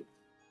Hadley?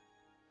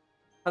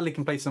 Hadley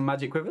can play some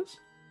magic with us.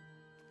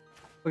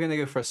 We're going to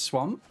go for a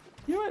swamp.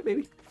 You alright,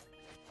 baby?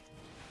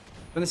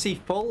 Want to see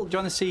full? Do you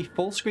want to see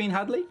full screen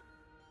Hadley?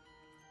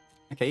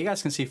 Okay, you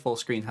guys can see full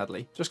screen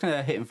Hadley. Just going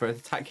to hit him for an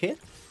attack here.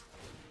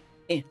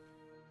 Eh.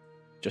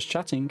 Just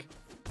chatting.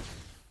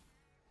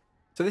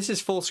 So this is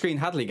full screen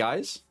Hadley,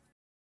 guys.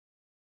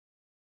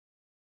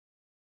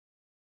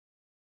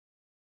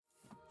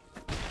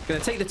 Going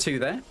to take the 2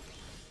 there.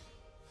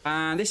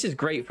 And this is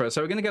great for us.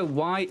 So we're going to go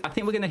wide. I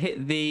think we're going to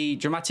hit the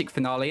dramatic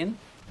finale in.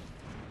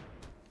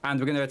 And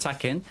we're going to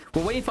attack in.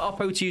 We're waiting for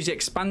Oppo to use the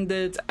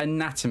expanded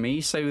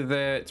anatomy so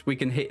that we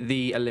can hit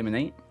the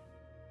eliminate.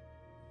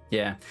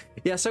 Yeah.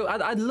 Yeah, so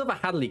I'd love a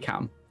Hadley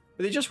cam,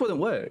 but it just wouldn't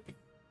work.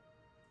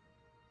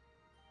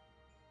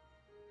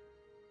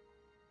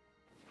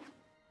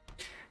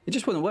 It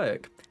just wouldn't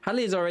work.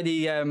 Hadley is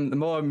already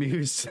more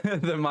amused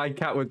than my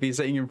cat would be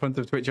sitting in front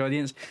of Twitch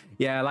audience.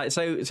 Yeah, like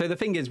so the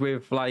thing is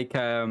with like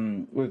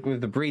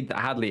with the breed that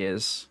Hadley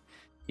is,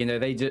 you know,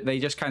 they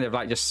just kind of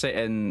like just sit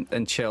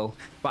and chill.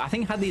 But I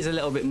think Hadley's a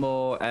little bit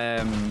more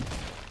animated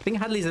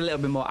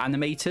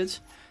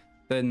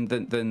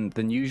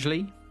than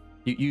usually.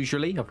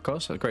 Usually, of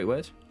course, that's a great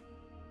word.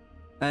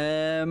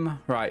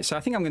 Right, so I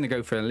think I'm going to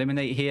go for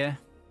eliminate here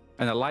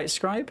and a light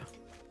scribe.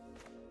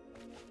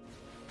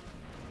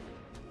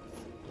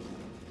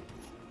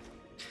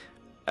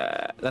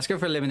 Let's go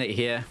for eliminate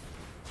here.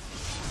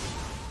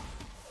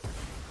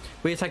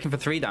 We're attacking for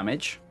 3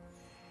 damage.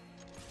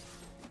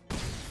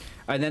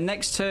 And then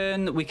next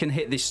turn, we can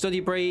hit the study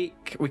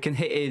break. We can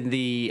hit in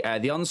the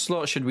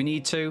onslaught should we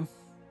need to.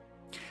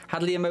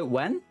 Hadley emote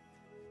when?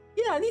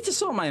 Yeah, I need to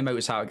sort my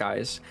emotes out,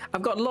 guys.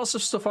 I've got lots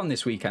of stuff on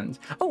this weekend.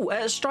 Oh,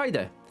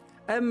 Strider.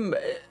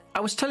 I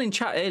was telling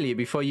chat earlier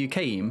before you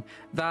came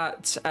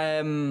that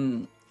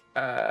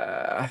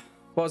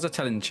What was I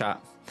telling the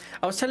chat?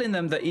 I was telling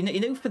them that, you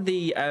know for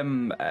the,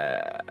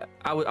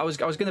 I was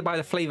going to buy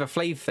the Flavor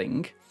Flav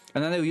thing.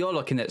 And I know you're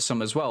looking at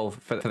some as well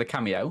for the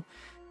cameo.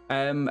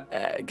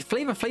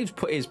 Flavor Flav's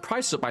put his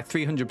prices up by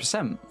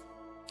 300%.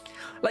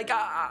 Like,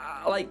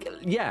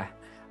 yeah,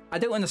 I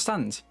don't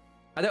understand.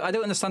 I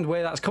don't understand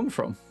where that's come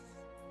from.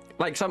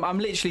 Like, so I'm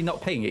literally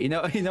not paying it. You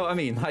know what I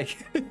mean? Like,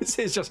 it's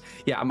just,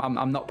 yeah,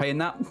 I'm not paying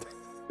that.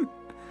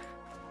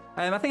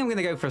 I think I'm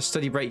gonna go for a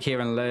study break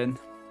here and learn.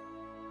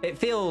 It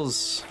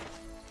feels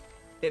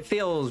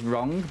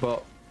wrong,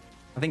 but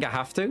I think I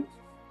have to.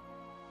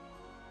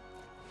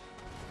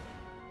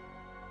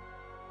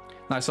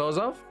 Nice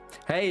Orzhov.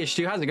 Hey,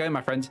 Stu, how's it going,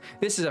 my friend?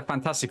 This is a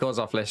fantastic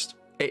Orzhov list.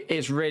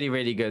 It's really,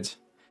 really good.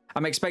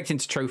 I'm expecting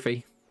to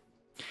trophy.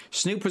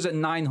 Snoop was at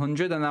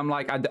 900, and I'm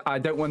like, I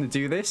don't want to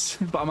do this,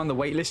 but I'm on the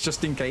wait list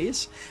just in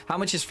case. How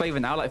much is Flavor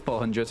now? Like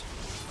 400.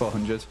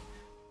 400.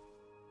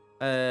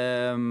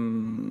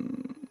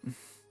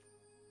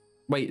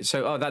 Wait,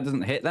 so oh, that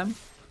doesn't hit them.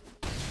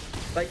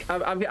 Like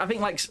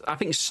I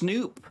think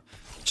Snoop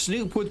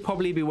would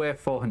probably be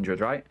worth 400,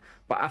 right?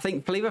 But I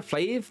think Flavor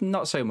Flav,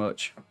 not so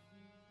much.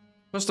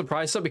 Plus the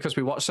price up because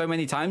we watched so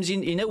many times.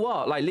 You know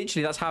what? Like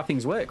literally, that's how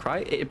things work,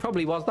 right? It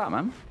probably was that,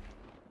 man.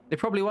 It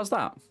probably was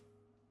that.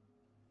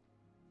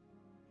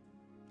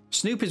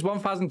 Snoop is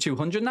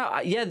 1,200 now.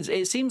 Yeah,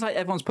 it seems like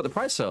everyone's put the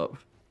price up,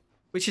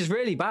 which is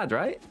really bad,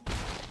 right?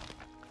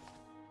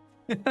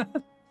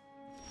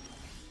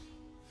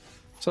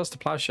 So that's the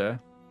plowshare.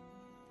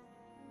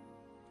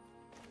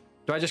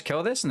 Do I just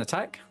kill this and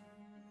attack?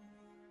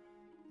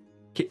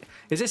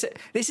 Is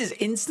this is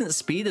instant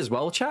speed as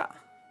well, chat?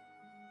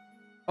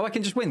 Oh, I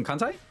can just win,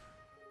 can't I?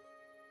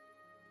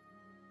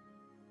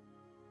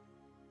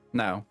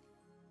 No.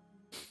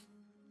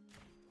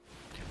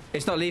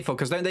 It's not lethal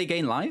because don't they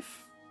gain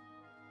life?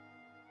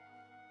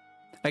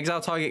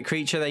 Exile target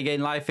creature, they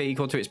gain life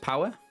equal to its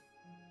power.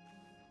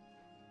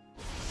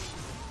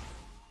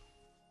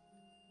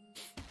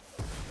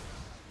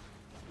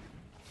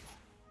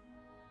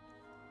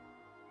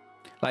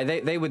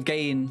 Like they would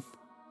gain.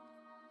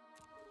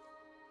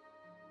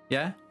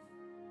 Yeah.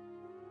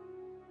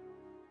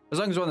 As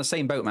long as we're on the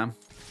same boat, man.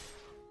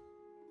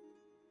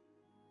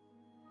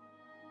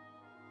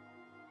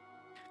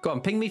 Go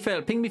on, ping me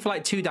for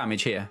like 2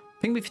 damage here.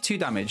 Ping me for 2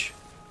 damage.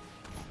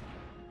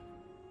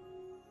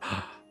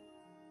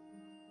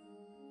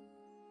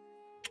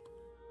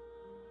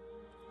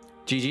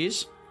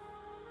 GG's.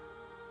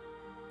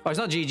 Oh, it's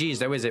not GG's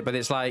though, is it? But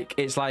it's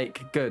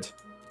like good.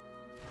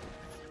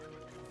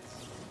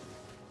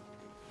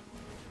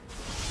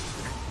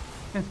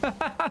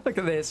 Look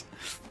at this.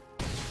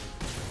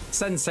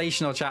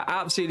 Sensational, chat.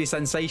 Absolutely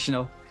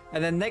sensational.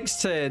 And then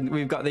next turn,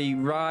 we've got the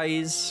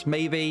Rise.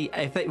 Maybe.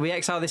 If we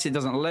exile this, it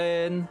doesn't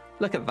learn.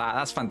 Look at that.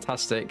 That's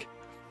fantastic.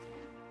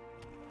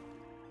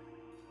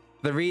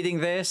 They're reading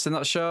this. I'm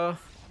not sure.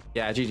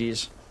 Yeah,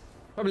 GG's.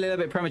 Probably a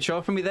little bit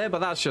premature for me there, but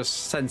that's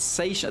just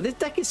sensational. This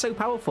deck is so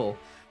powerful.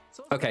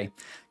 Okay.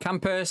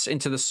 Campus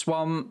into the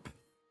swamp.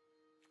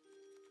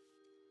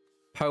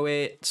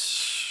 Poet.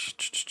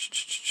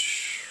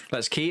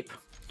 Let's keep.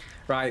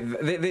 Right,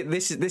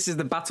 this is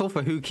the battle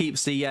for who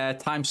keeps the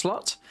time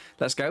slot.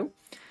 Let's go.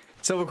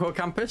 Silverquill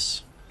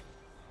Campus.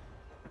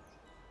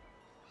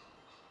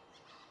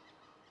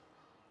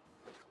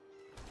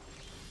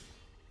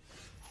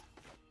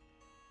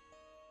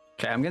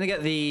 Okay, I'm gonna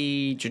get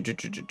the. I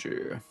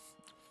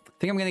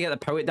think I'm gonna get the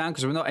poet down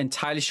because we're not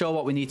entirely sure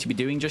what we need to be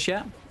doing just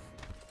yet.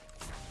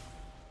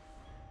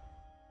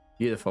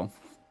 Beautiful.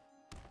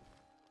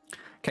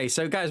 Okay,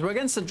 so guys, we're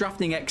against the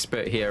drafting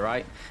expert here,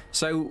 right?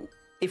 So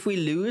if we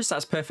lose,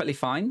 that's perfectly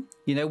fine.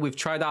 You know, we've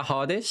tried our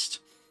hardest.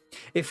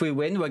 If we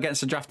win, we're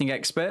against the drafting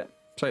expert.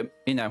 So,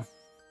 you know.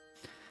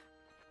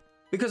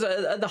 Because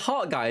at the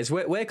heart, guys,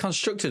 we're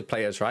constructed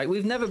players, right?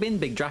 We've never been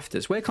big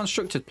drafters. We're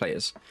constructed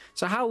players.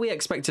 So how are we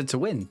expected to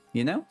win,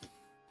 you know?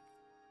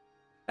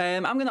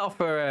 I'm going to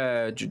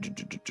offer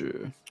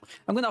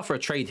a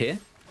trade here.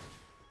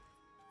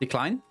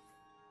 Decline.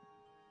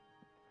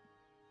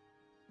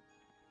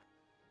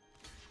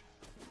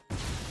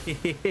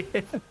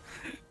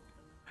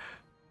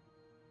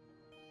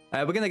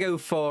 We're gonna go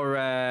for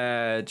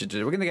we're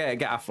gonna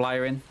get our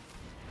flyer in.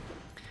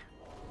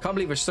 Can't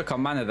believe we're stuck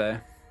on mana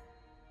there.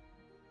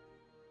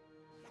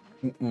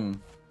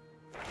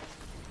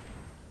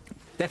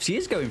 FC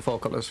is going 4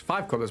 colors,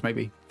 5 colors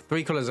maybe,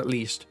 3 colors at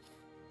least.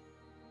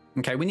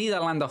 Okay, we need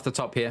that land off the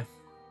top here.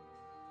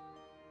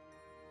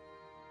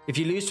 If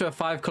you lose to a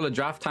 5-color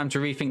draft, time to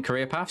rethink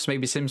career paths.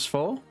 Maybe Sims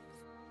 4.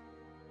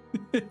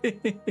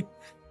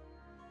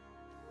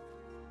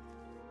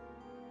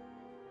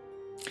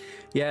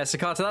 Yeah,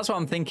 Sakata, that's what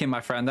I'm thinking,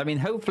 my friend. I mean,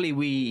 hopefully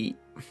we...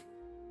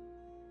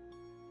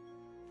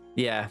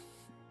 Yeah.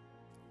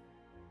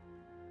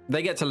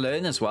 They get to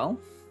learn as well.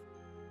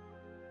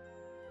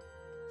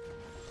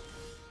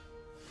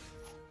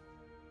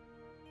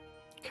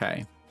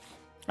 Okay.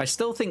 I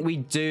still think we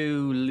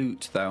do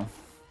loot, though.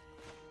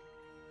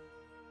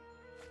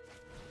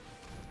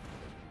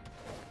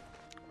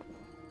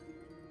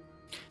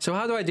 So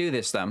how do I do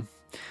this, then?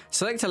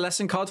 Select a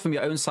lesson card from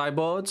your own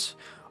sideboard,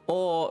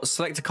 or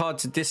select a card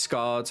to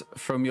discard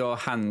from your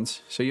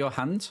hand. So your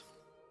hand.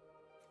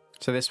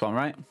 So this one,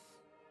 right?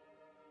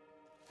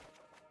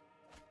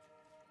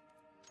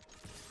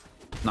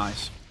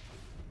 Nice.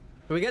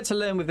 So we get to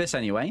learn with this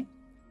anyway.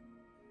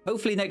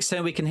 Hopefully next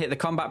turn we can hit the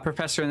combat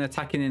professor and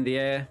attacking in the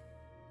air.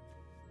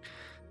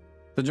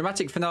 The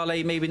dramatic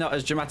finale, maybe not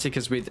as dramatic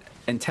as we'd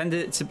intended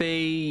it to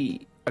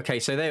be. Okay,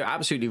 so they're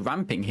absolutely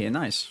ramping here.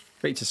 Nice.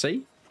 Great to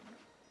see.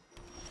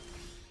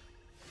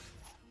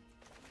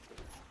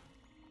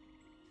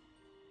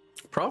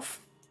 Prof.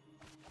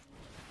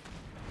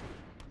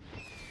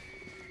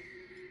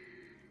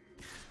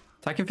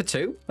 Attacking for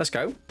 2. Let's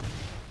go.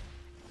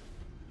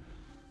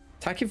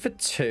 Attacking for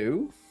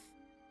 2.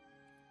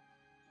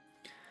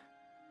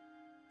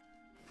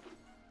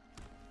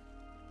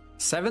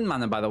 Seven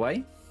mana, by the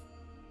way.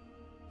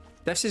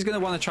 Defs is going to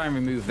want to try and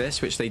remove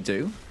this, which they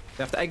do.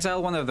 They have to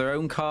exile one of their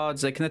own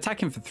cards. They can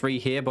attack him for 3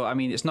 here, but I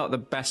mean, it's not the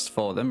best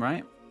for them,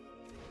 right?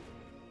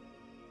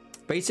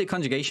 Basic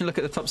conjugation. Look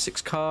at the top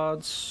 6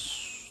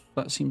 cards.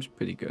 That seems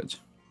pretty good.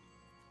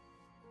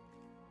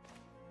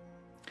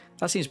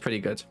 That seems pretty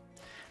good.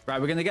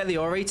 Right, we're going to get the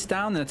Orator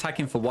down and attack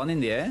him for 1 in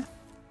the air.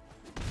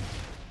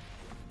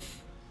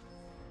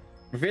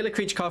 Reveal a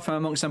creature card from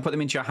amongst them, put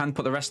them into your hand,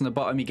 put the rest on the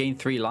bottom. You gain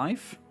 3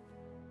 life.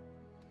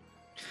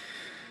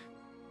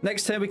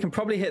 Next turn, we can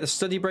probably hit the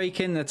Study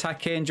Break-in,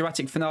 attack-in,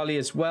 Dramatic Finale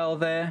as well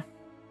there.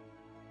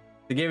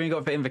 The gearing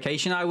up for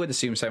Invocation? I would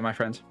assume so, my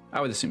friend. I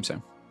would assume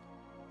so.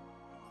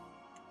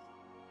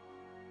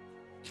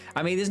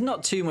 I mean, there's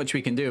not too much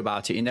we can do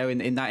about it, you know,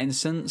 in that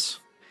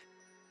instance.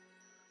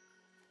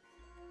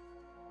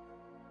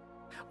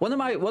 One of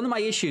my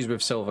issues with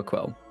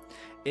Silverquill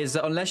is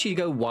that unless you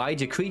go wide,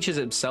 your creatures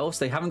themselves,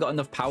 they haven't got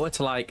enough power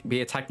to like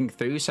be attacking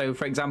through. So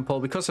for example,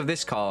 because of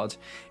this card,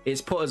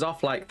 it's put us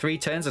off like 3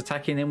 turns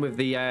attacking in with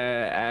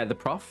the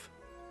prof.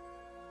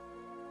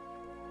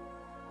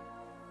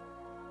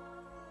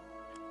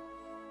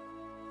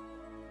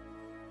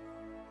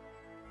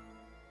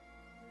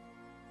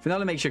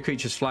 Finale makes your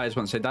creatures flyers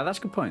once they die. That's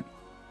a good point.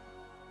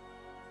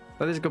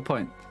 That is a good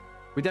point.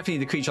 We definitely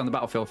need the creature on the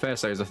battlefield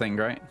first, though, is the thing,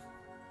 right?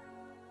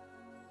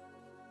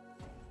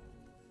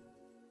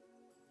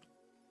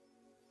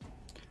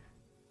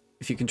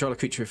 If you control a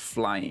creature with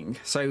flying.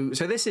 So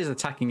this is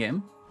attacking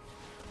him.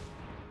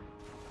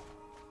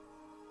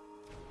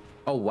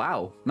 Oh,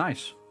 wow.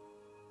 Nice.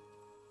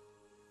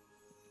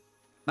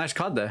 Nice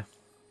card there.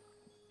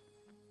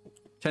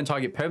 Turn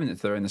target permanent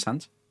to throw in this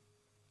hand.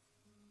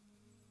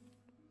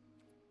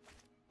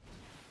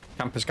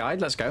 Campus Guide,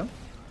 let's go.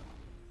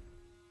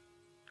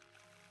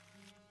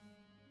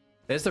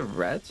 There's the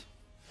red.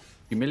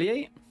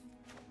 Humiliate.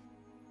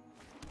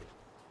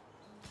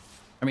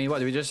 I mean, what,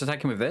 do we just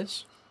attack him with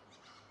this?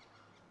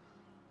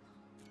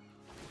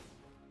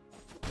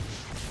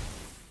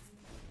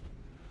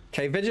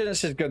 Okay,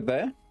 Vigilance is good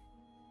there.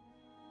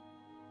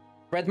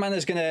 Red mana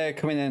is going to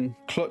come in and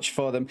clutch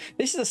for them.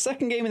 This is the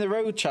 2nd game in a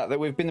row, chat, that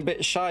we've been a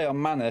bit shy on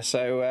mana,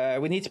 so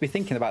we need to be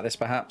thinking about this,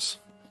 perhaps.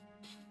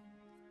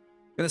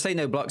 I'm going to say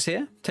no blocks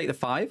here. Take the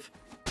 5.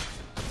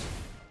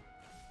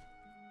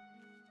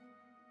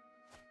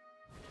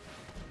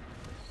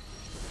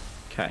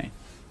 Okay.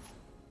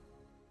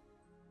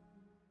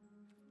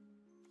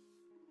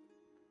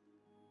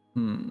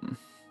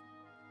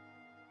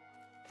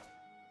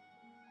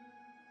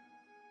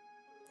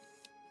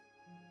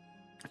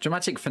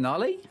 Dramatic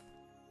Finale?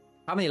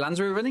 How many lands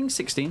are we running?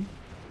 16.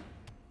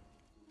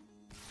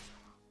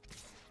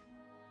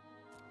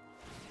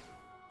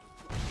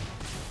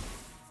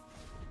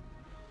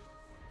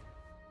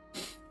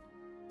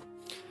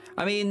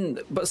 I mean,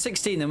 but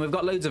 16, and we've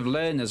got loads of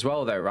learn as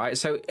well, though, right?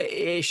 So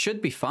it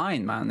should be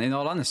fine, man, in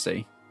all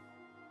honesty.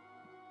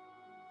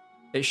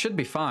 It should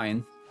be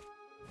fine.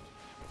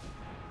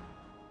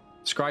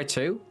 Scry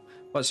 2.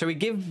 What, so we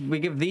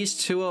give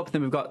these 2 up,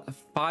 then we've got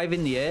 5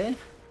 in the air.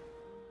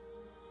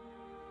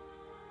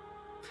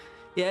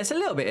 Yeah, it's a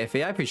little bit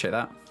iffy. I appreciate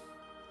that.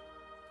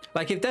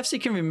 Like, if Defsy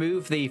can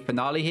remove the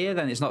finale here,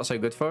 then it's not so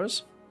good for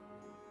us.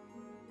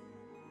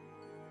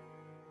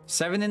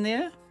 7 in the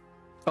air?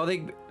 Oh,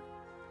 they...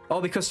 Oh,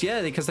 because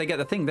they get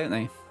the thing, don't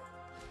they?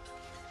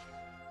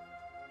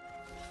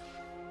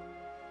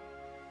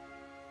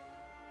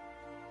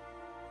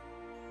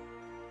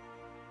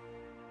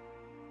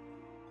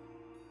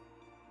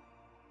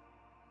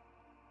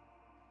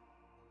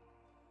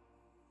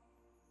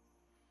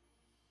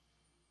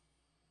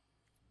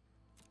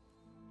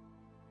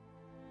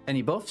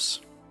 Any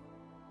buffs?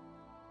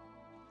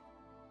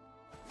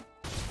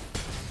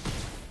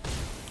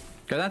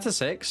 Go down to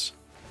 6.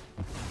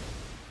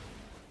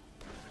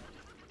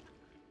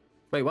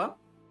 Wait, what?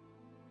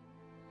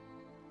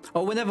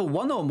 Oh, whenever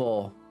 1 or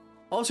more.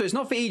 Also, it's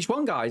not for each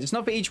one, guys. It's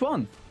not for each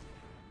one.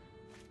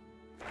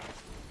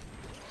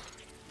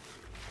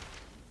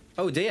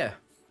 Oh, dear.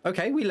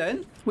 Okay, we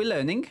learn. We're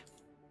learning.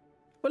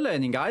 We're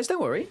learning, guys.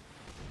 Don't worry.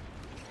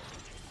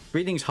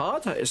 Reading's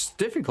hard. It's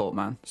difficult,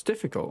 man. It's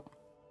difficult.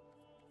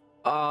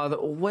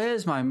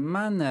 Where's my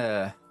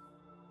mana?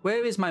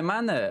 Where is my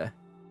mana?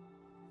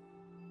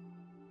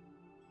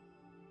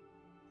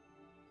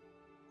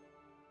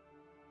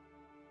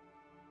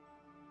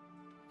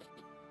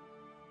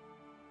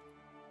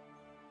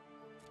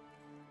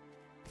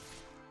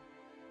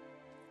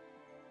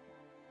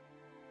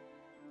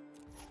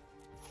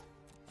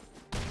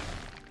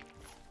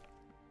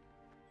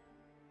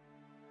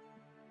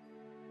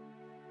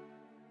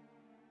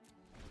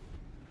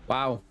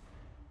 Wow.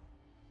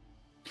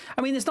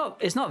 I mean, it's not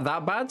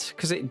that bad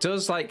because it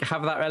does like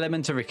have that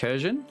element of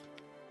recursion.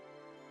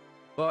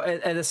 But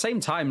at the same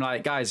time,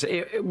 like guys,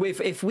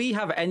 if we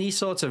have any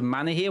sort of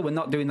mana here, we're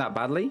not doing that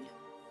badly,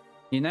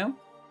 you know.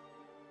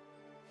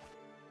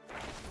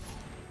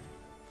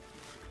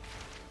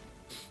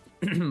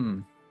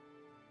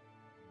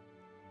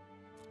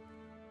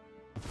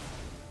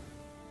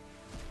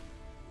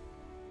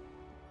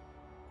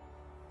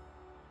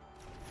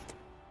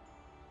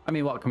 I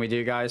mean, what can we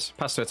do, guys?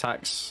 Pass to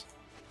attacks.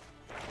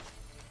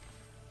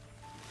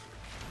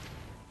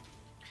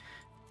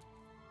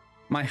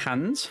 My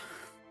hand.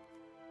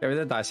 Get rid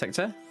of the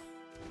dissector.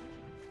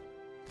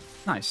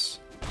 Nice.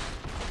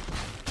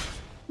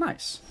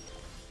 Nice.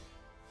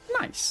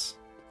 Nice.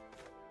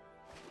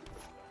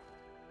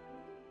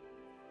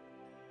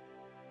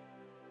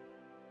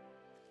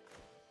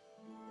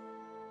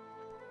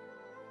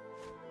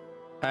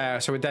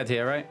 So we're dead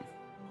here, right?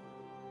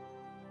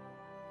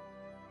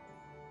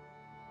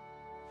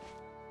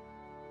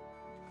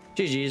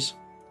 GG's.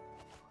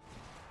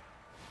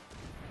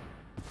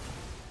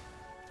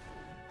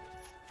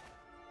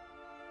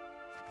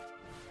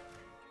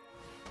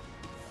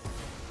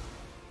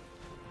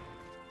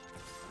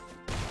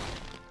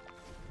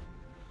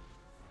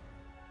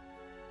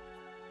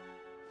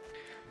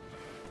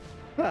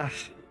 Ah.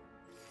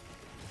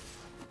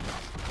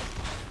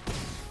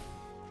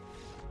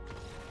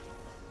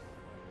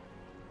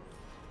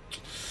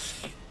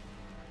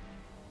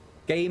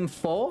 Game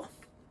 4.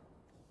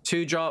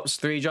 2 drops,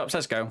 3 drops.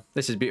 Let's go.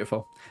 This is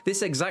beautiful. This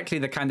is exactly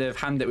the kind of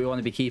hand that we want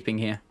to be keeping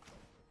here.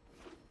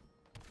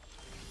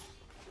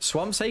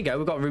 Swamps, there you go.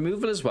 We've got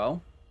removal as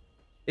well.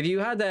 If you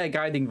had a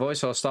guiding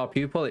voice or star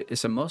pupil,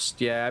 it's a must.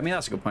 Yeah, I mean,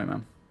 that's a good point,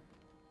 man.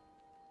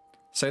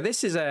 So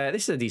this is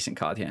a decent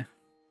card here.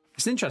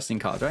 It's an interesting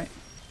card, right?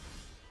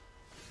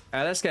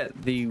 Let's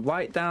get the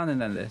white down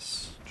and then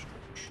this.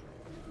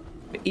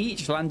 For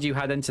each land you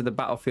had enter the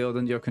battlefield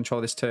under your control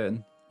this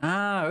turn.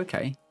 Ah,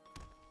 okay.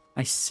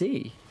 I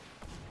see.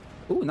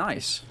 Oh,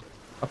 nice.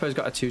 Oppo's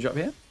got a 2-drop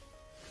here.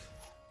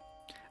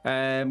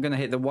 I'm going to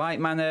hit the white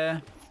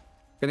mana.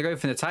 Going to go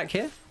for an attack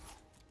here.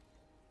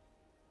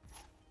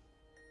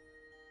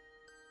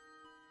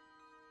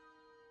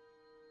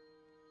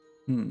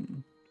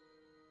 I'm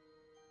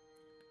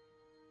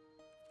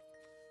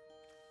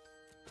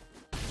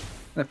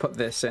going to put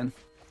this in,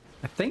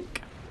 I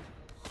think.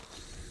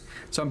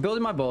 So I'm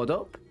building my board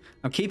up.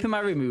 I'm keeping my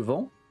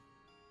removal.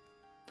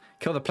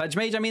 Kill the Pledge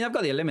Mage. I mean, I've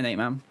got the Eliminate,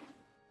 man.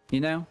 You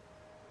know?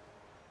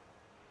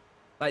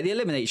 Like, the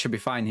Eliminate should be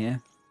fine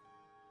here.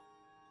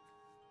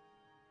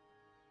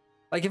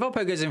 Like, if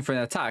Oppo goes in for an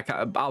attack,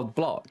 I'll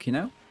block, you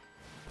know?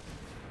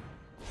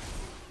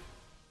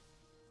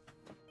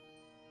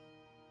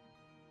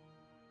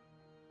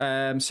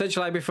 Search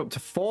your library for up to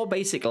 4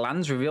 basic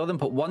lands. Reveal them.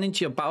 Put 1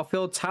 into your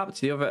battlefield tapped.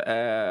 The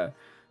other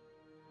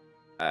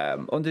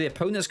under the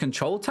opponent's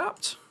control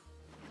tapped.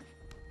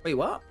 Wait,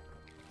 what?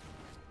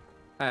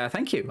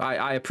 Thank you.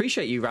 I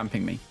appreciate you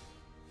ramping me.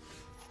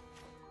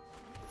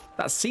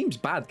 That seems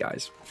bad,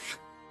 guys.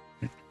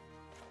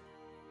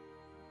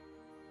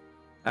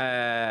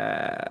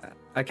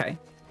 Okay.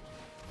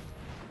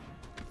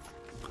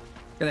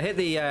 Gonna hit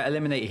the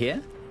eliminate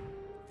here.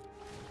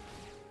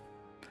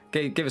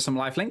 Okay, give us some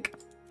lifelink.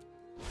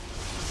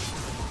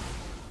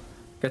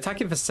 Go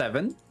attack him for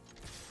 7.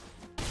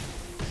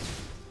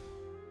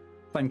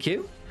 Thank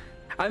you.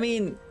 I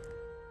mean,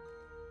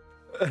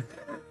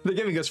 they're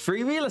giving us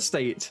free real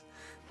estate.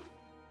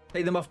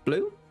 Take them off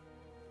blue.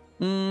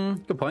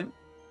 Good point.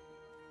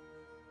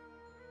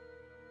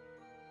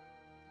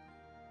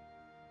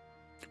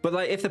 But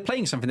like, if they're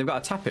playing something, they've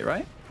got to tap it,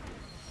 right?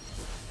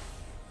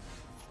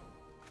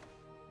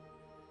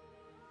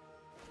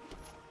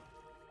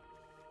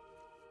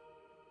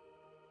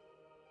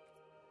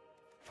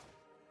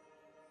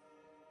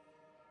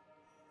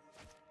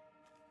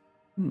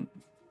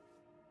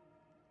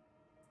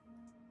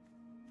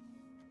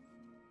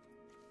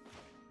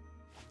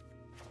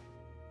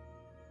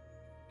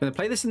 Gonna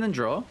play this and then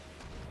draw.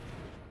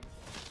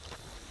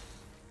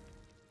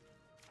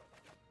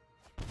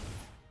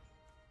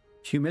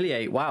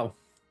 Humiliate. Wow.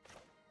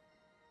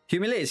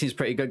 Humiliate seems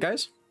pretty good,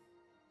 guys.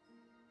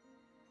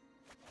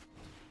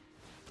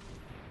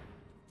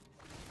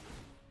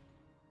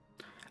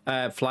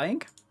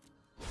 Flying.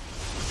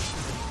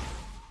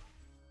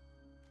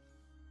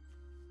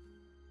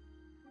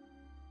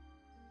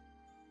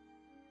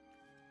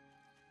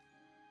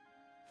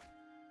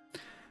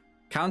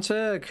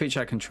 Counter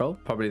creature I control.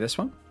 Probably this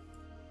one.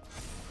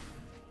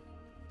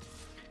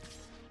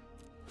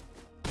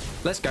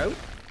 Let's go.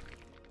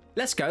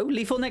 Let's go.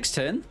 Lethal next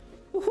turn.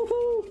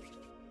 Woohoo.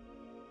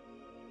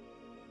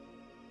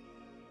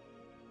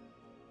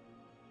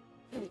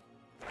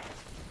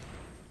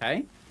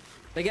 Okay.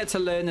 They get to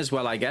learn as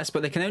well, I guess,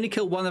 but they can only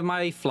kill one of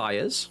my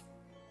flyers.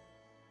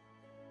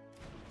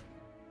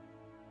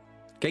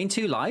 Gain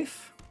 2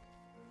 life.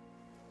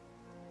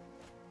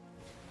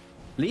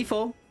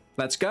 Lethal.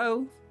 Let's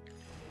go.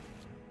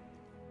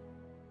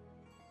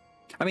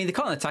 I mean, they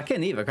can't attack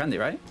in either, can they,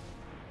 right?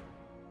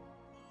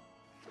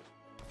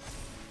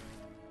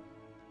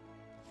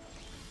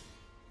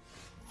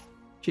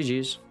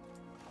 GG's.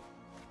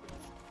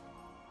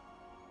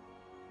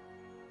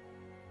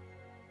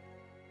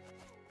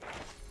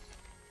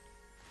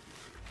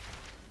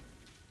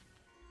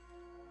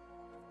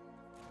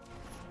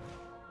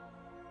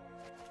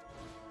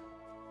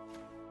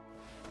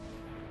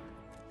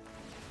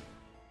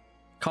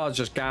 Cards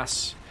just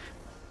gas.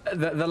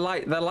 The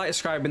light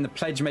scribe and the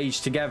pledge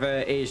mage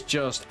together is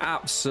just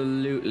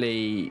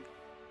absolutely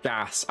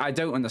gas. I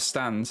don't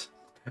understand.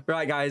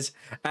 Right, guys.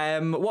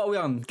 What are we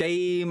on?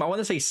 Game, I want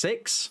to say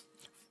 6.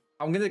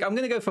 I'm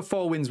gonna go for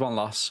 4 wins, 1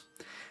 loss.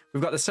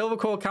 We've got the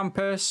Silverquill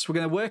campus. We're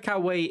gonna work our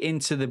way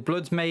into the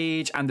blood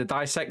mage and the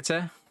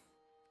dissector.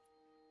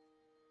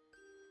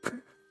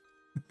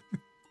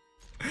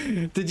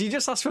 Did you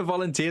just ask for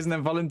volunteers and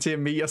then volunteer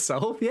me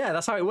yourself? Yeah,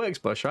 that's how it works,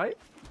 Bush, right?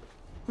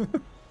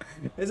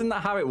 Isn't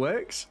that how it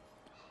works?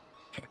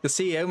 The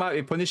CEO might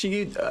be punishing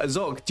you.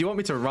 Zog, do you want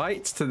me to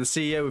write to the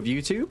CEO of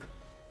YouTube?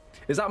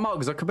 Is that Mark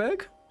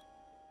Zuckerberg?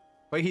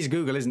 Wait, he's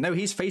Google, isn't? No,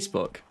 he's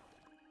Facebook.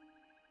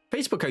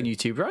 Facebook owned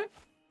YouTube, right?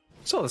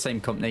 It's all the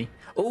same company.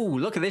 Oh,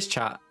 look at this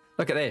chat.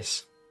 Look at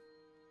this.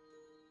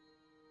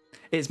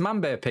 It's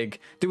Manbear Pig.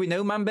 Do we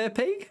know Manbear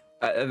Pig?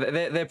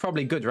 They're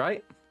probably good,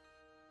 right?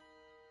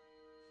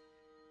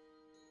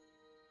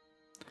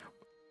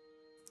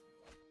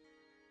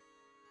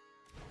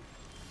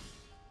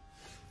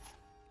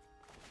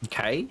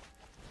 Okay.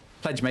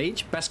 Pledge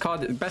Mage. Best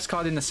card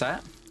in the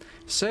set.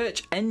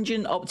 Search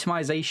engine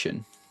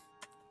optimization.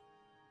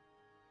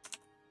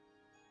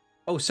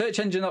 Oh, search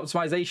engine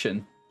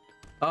optimization.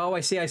 Oh, I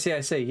see.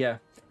 Yeah.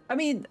 I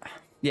mean,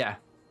 yeah.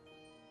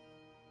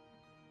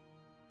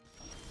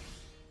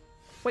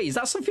 Wait, is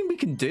that something we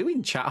can do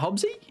in chat,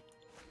 Hobbsy?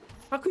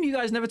 How come you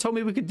guys never told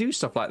me we could do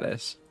stuff like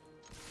this?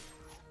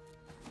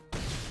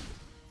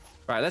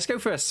 Right, let's go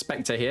for a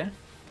Spectre here.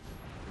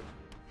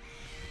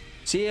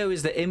 CEO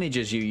is the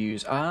images you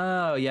use.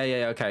 Oh,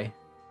 yeah, okay.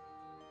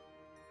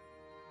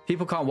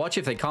 People can't watch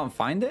if they can't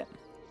find it?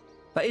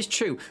 That is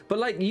true. But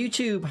like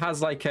YouTube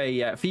has like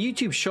a... for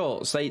YouTube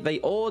Shorts, they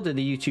order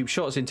the YouTube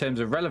Shorts in terms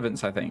of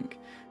relevance, I think.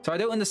 So I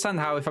don't understand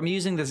how if I'm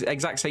using the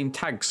exact same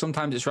tag,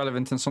 sometimes it's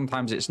relevant and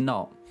sometimes it's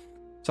not.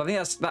 So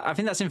I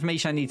think that's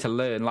information I need to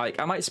learn. Like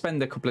I might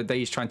spend a couple of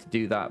days trying to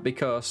do that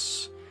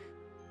because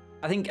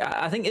I think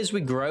as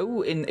we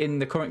grow in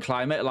the current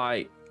climate,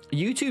 like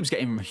YouTube's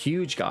getting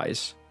huge,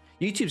 guys.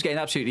 YouTube's getting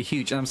absolutely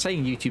huge, and I'm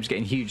saying YouTube's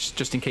getting huge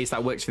just in case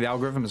that works for the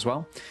algorithm as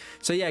well.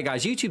 So yeah,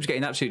 guys, YouTube's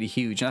getting absolutely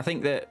huge, and I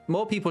think that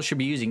more people should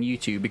be using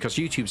YouTube because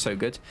YouTube's so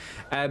good.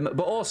 But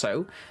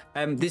also,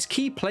 there's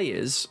key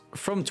players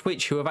from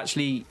Twitch who have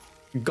actually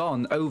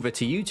gone over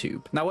to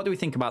YouTube. Now, what do we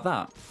think about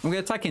that? I'm going to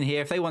attack in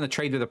here. If they want to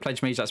trade with a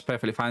Pledge Mage, that's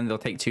perfectly fine. They'll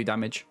take 2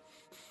 damage.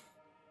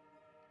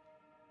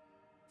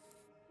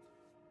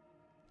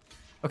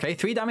 Okay,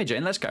 3 damage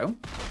in. Let's go.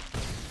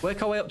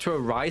 Work our way up to a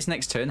Rise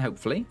next turn,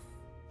 hopefully.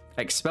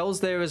 Expel's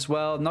there as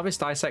well. Novice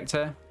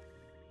Dissector.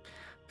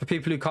 For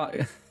people who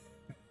can't...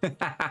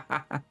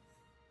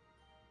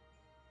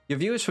 Your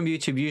viewers from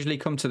YouTube usually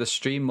come to the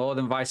stream more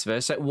than vice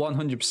versa.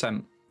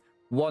 100%.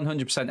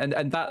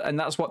 100%. And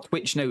that's what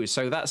Twitch knows.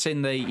 So that's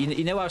in the...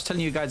 You know I was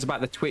telling you guys about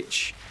the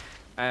Twitch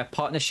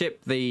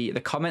partnership, the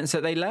comments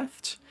that they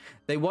left?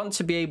 They want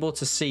to be able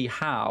to see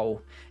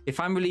how, if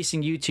I'm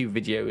releasing YouTube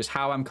videos,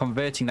 how I'm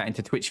converting that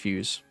into Twitch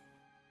views.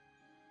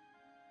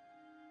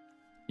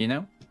 You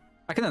know?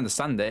 I can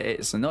understand it.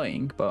 It's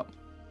annoying, but...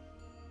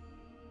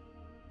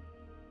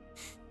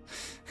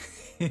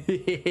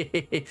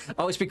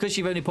 Oh, it's because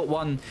you've only put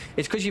one...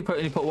 It's because you've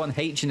only put one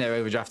H in there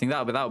overdrafting.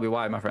 That'll be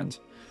why, my friend.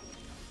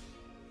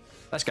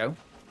 Let's go.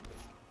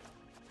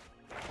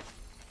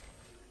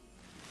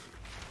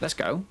 Let's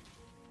go.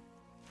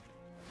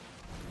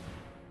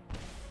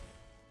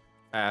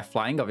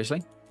 Flying,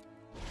 obviously.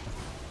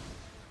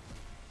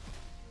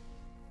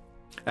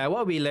 What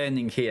are we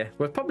learning here?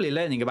 We're probably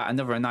learning about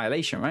another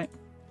Annihilation, right?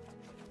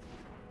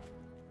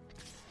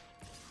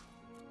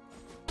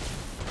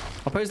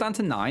 Oppose down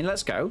to 9.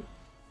 Let's go.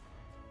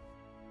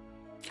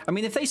 I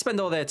mean, if they spend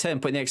all their turn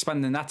putting the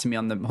Expanded Anatomy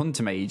on the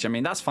Hunter Mage, I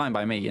mean, that's fine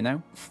by me, you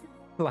know?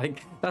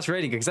 Like, that's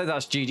really good, because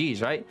that's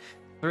GG's, right?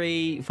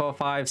 3, 4,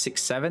 5,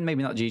 6, 7.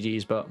 Maybe not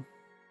GG's, but...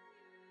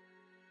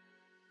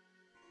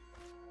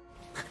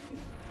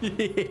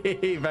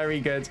 Very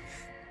good.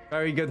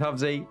 Very good,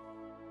 Hobbsy.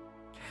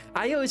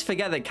 I always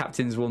forget that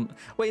Captain's won.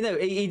 Wait, no,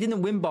 he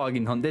didn't win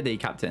Bargain Hunt, did he,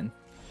 Captain?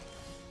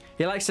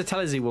 He likes to tell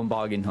us he won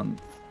Bargain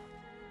Hunt.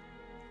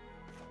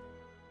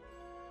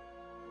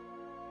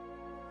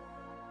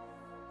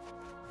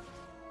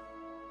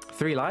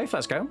 Three life,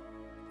 let's go.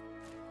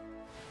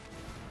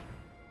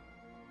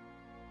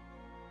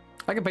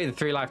 I can pay the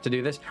 3 life to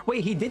do this.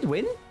 Wait, he did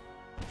win?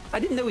 I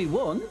didn't know he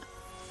won.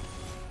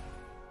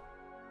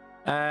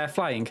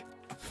 Flying.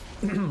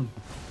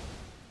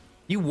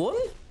 You won?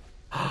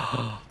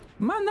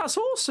 Man, that's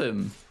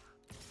awesome.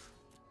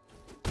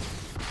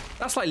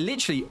 That's like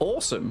literally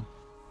awesome.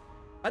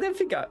 I don't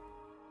think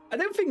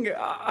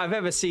I've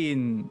ever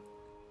seen...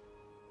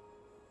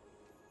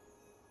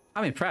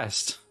 I'm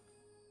impressed.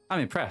 I'm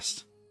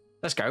impressed.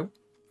 Let's go.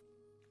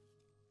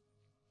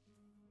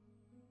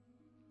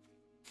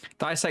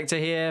 Dissector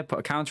here, put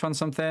a counter on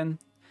something.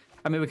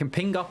 I mean, we can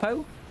ping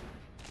Oppo.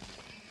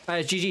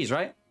 It's GG's,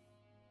 right?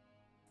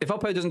 If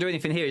Oppo doesn't do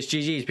anything here, it's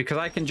GG's because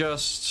I can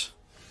just...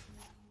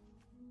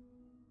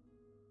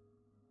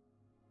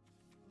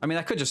 I mean,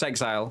 I could just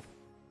exile.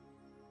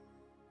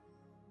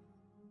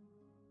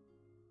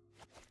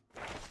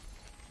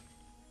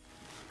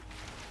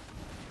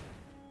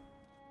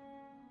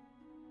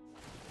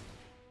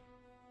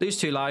 Lose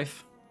 2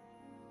 life.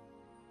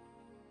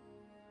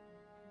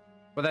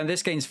 But then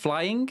this gains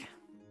flying.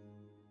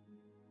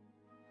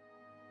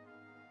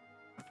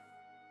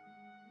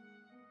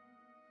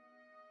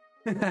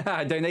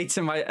 I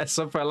donated my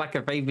sub for a lack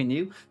of faith in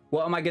you.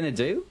 What am I going to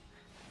do?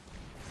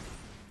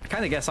 I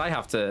kind of guess I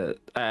have to...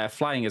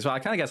 flying as well. I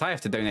kind of guess I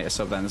have to donate a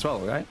sub then as well,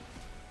 right?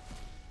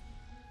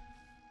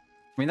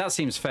 I mean, that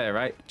seems fair,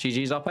 right?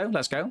 GG's, Oppo.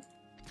 Let's go.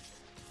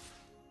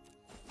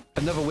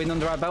 Another win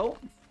under our belt.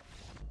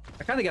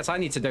 I kind of guess I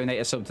need to donate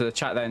a sub to the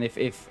chat then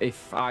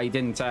if I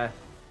didn't...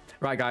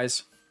 Right,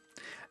 guys.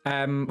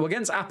 We're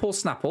against Apple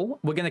Snapple.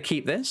 We're going to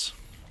keep this.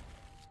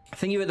 I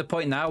think you're at the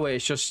point now where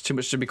it's just too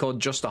much to be called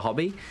just a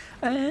hobby.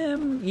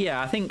 Yeah,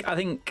 I think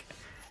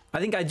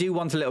I do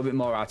want a little bit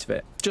more out of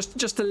it.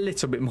 Just a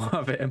little bit more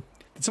of it.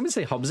 Did somebody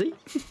say Hobbsy?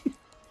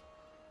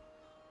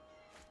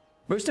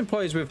 Most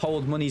employers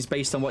withhold monies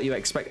based on what you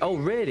expect. Oh,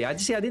 really? I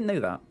didn't know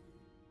that.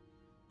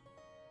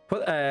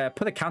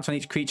 Put a count on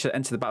each creature that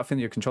enters the battlefield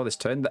you control this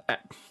turn.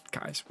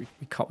 Guys,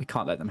 we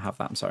can't let them have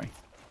that. I'm sorry.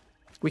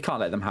 We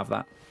can't let them have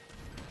that.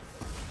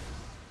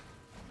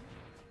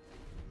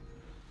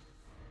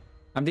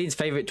 I'm Dean's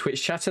favorite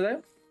Twitch chatter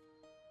though.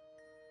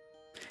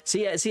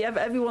 See,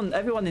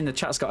 everyone in the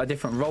chat's got a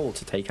different role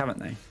to take, haven't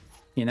they?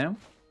 You know.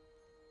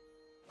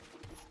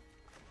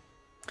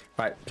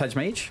 Right, Pledge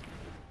Mage.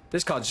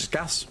 This card's just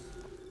gas.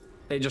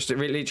 It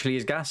literally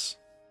is gas.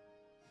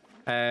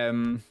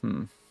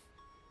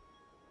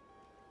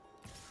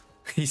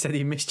 He said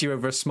he missed you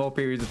over a small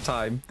period of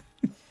time.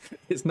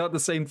 It's not the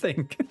same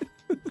thing.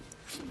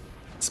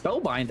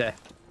 Spellbinder.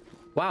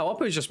 Wow,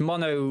 Oppo's just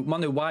mono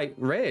white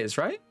rares,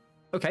 right?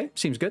 Okay,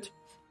 seems good.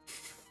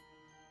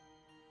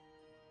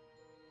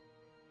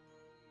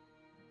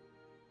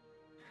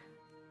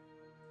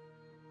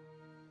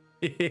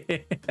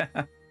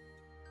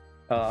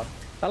 I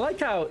like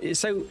how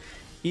so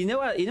you know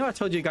I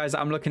told you guys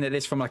that I'm looking at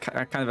this from like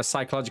a kind of a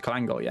psychological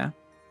angle, yeah?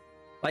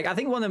 Like I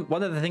think one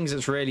of the things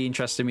that's really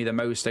interested me the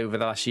most over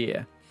the last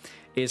year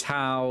is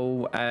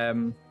how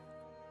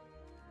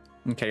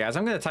okay guys,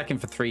 I'm going to attack him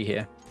for 3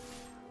 here.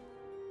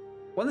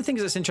 One of the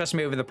things that's interested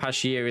me over the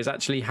past year is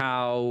actually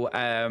how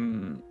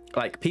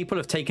like people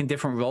have taken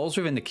different roles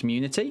within the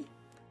community.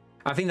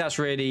 I think that's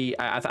really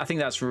I think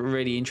that's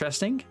really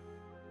interesting,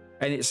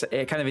 and it's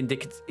kind of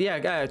indicative.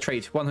 Yeah,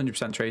 trade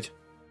 100% trade.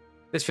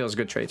 This feels a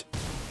good trade.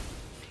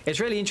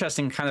 It's really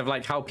interesting, kind of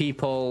like how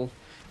people,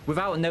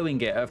 without knowing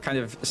it, have kind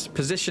of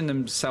positioned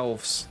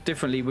themselves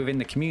differently within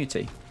the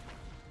community.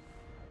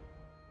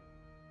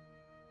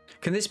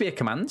 Can this be a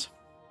command?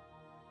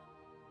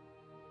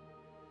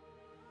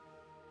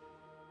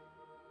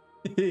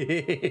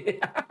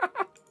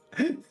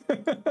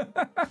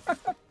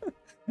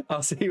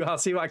 I'll see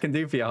what I can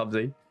do for you,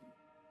 Hobbsy.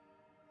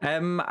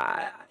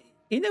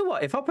 You know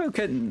what? If Oppo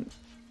can,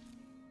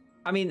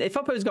 I mean, if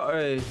Oppo's got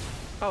a,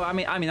 oh, I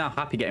mean, I'm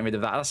happy getting rid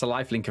of that. That's a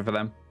life linker for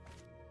them.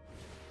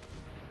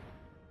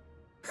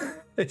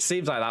 It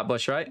seems like that,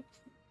 Bush, right?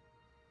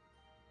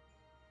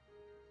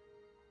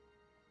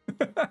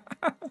 The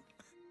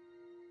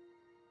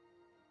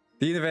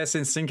universe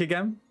in sync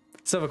again.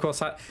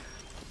 Silverquill.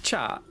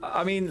 Chat,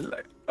 I mean,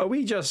 are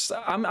we just...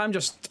 I'm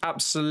just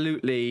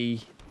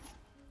absolutely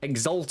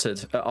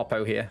exalted at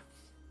Oppo here.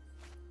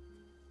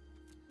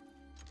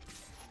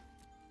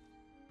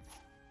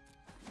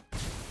 I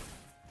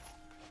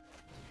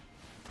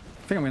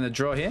think I'm going to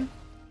draw here.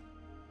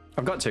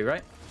 I've got to,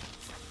 right?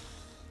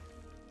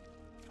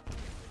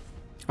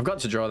 I've got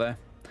to draw there.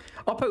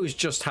 Oppo's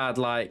just had,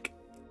 like,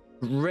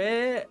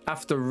 rare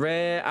after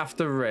rare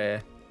after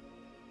rare.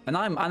 And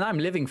I'm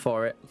living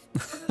for it.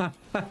 I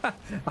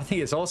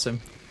think it's awesome.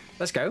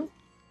 Let's go.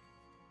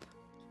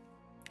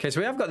 Okay,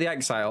 so we have got the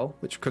exile,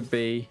 which could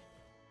be...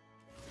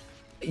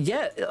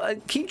 Yeah,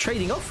 keep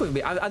trading off with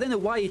me. I don't know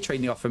why you're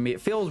trading off with me.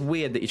 It feels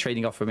weird that you're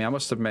trading off with me, I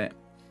must admit.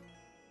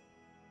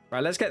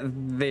 Right, let's get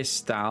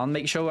this down.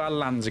 Make sure our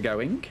lands are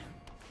going.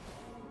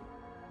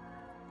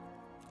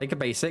 Take a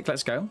basic.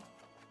 Let's go.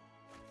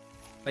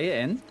 Play it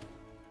in.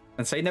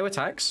 And say no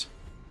attacks.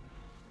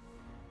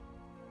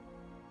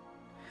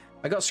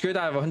 I got screwed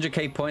out of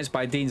 100k points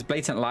by Dean's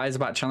blatant lies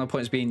about channel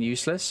points being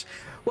useless.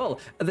 Well,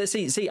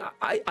 see,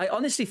 I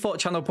honestly thought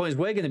channel points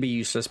were going to be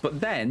useless,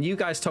 but then you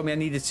guys told me I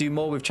needed to do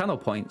more with channel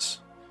points.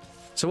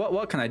 So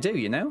what can I do,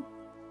 you know?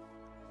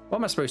 What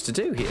am I supposed to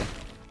do here?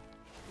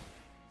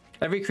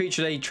 Every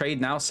creature they trade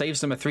now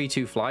saves them a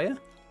 3/2 flyer.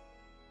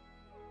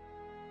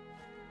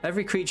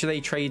 Every creature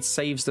they trade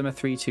saves them a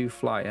 3/2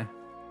 flyer.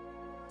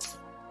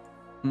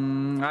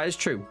 That is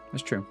true.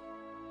 That's true.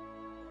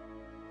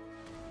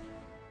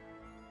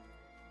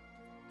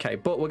 Okay,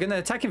 but we're going to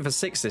attack him for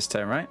 6 this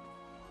turn, right?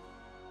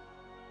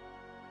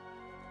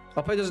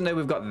 Oppo doesn't know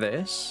we've got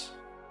this.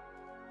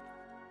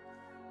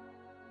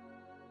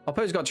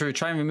 Oppo's got to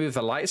try and remove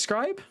the light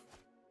scribe.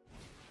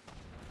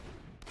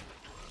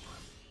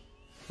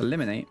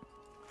 Eliminate.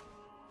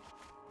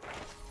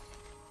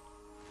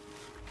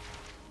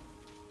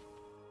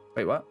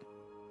 Wait, what?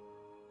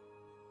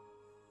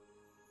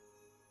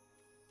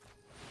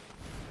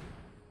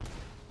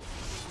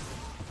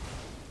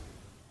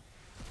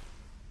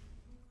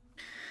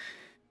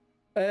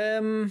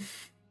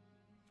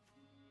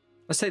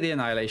 Let's take the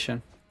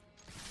annihilation.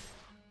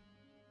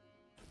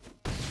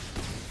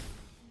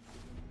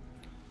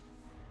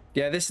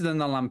 Yeah, this is the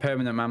non-land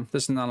permanent, man.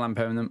 This is the non-land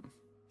permanent.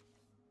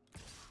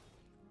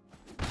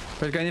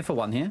 We're going in for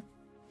one here.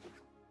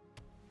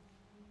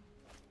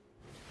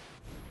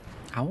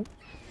 Ow.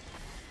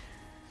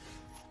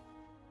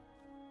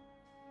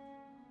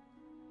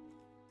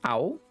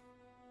 Ow.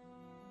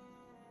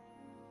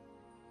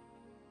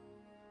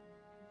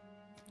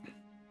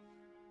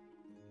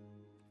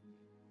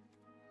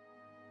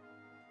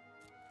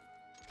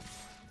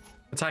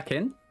 Attack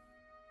in.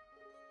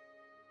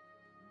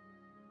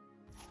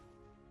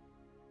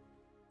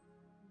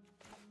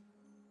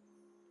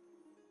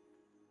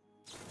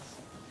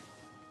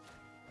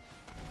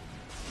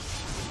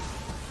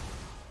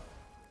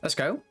 Let's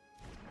go.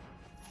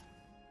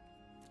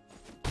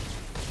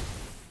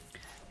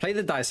 Play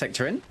the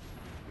dissector in.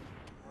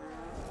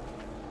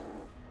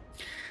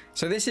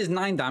 So this is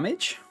 9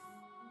 damage.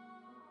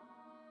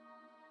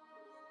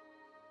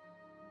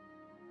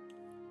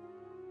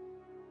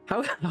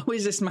 How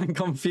is this man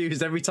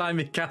confused every time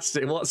he casts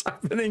it? What's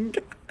happening?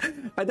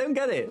 I don't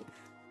get it.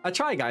 I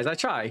try, guys. I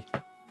try.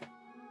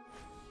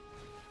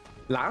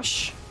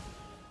 Lash.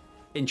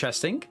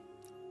 Interesting.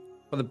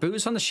 Well, the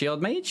boots on the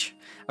shield mage.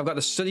 I've got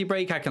the study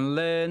break. I can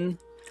learn.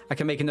 I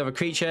can make another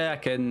creature. I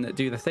can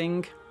do the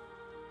thing.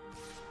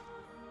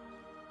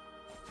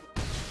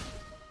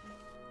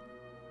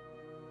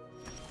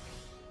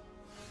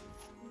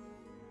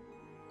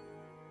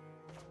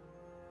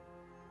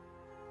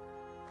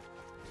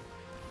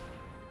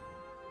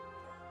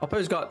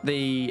 Oppo's got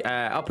the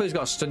Oppo's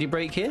got a study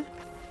break here.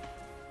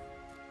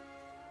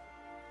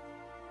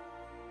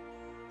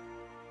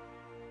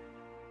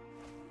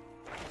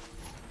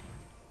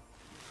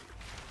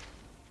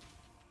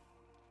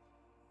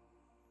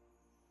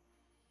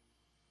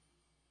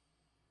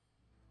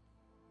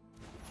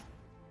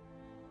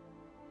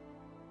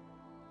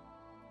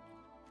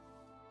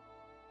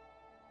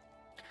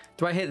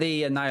 Do I hit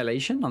the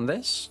annihilation on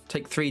this?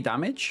 Take 3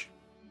 damage?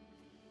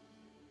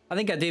 I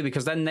think I do,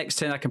 because then next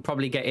turn I can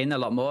probably get in a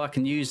lot more. I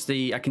can use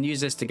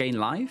this to gain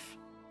life.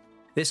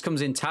 This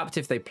comes in tapped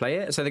if they play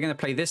it. So they're going to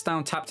play this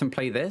down tapped and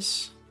play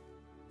this.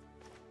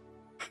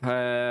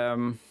 I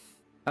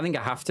think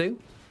I have to.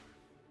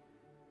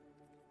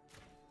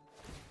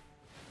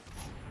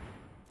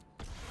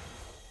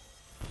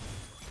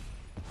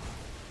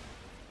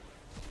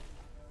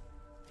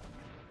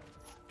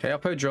 Okay,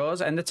 Oppo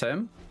draws, end the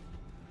turn.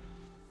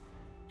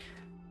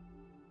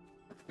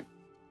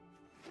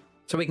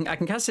 So I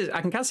can cast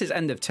his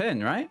end of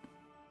turn, right?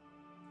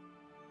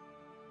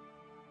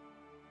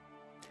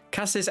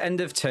 Cast his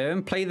end of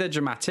turn, play the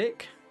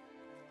dramatic.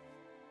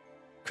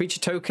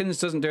 Creature tokens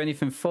doesn't do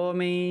anything for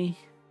me.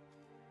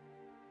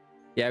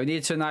 Yeah, we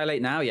need to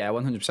annihilate now. Yeah,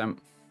 100%.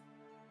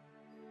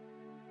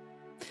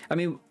 I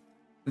mean,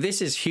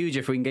 this is huge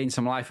if we can gain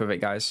some life with it,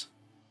 guys.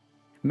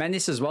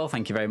 Menace as well,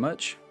 thank you very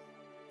much.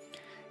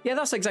 Yeah,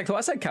 that's exactly what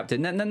I said,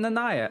 Captain.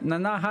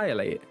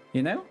 Annihilate,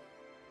 you know?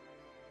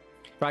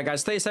 Right,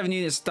 guys, 37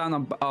 units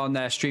down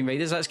on Stream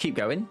Raiders. Let's keep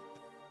going.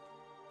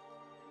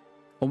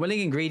 Unwilling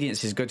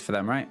ingredients is good for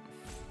them, right?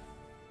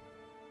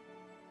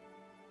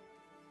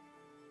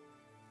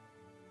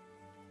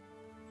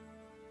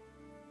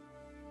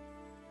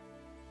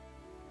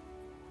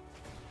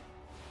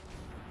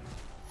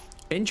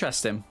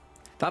 Interesting.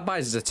 That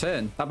buys us a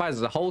turn. That buys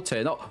us a whole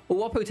turn. Oh,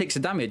 Oppo takes a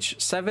damage.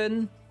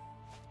 7.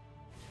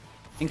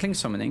 Inkling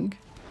summoning.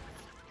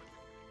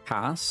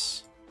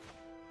 Pass.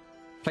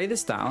 Play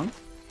this down.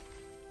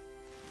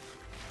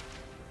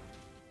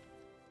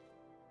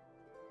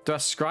 Do I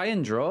scry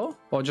and draw?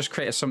 Or just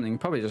create a something?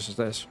 Probably just as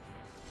this.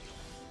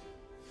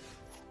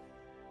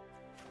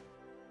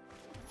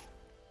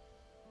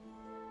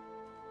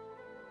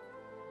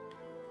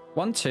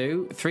 One,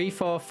 2, 3,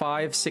 4,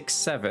 5, 6,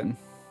 7.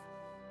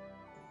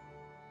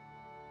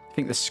 I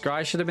think the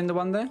scry should have been the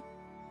one there.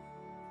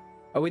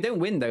 Oh, we don't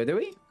win though, do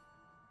we?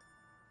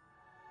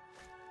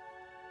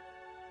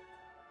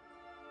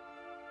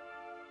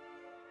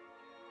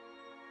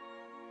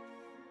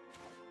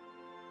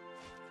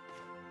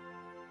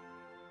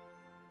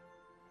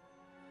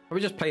 Or we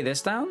just play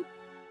this down?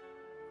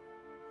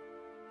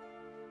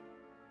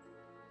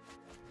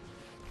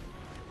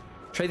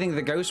 Trading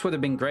the ghost would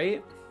have been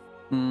great.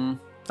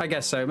 I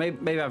guess so.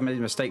 Maybe I've made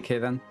a mistake here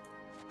then.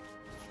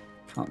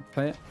 Can't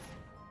play it.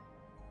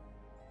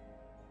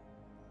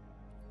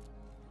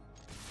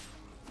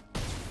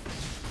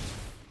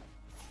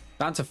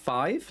 Down to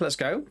 5. Let's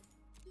go.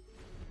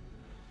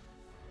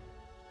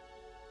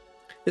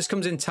 This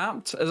comes in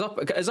tapped. Has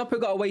Oppo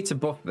got a way to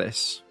buff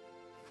this?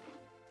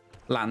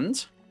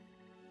 Land.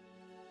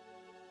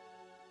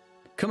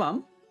 Come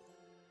on.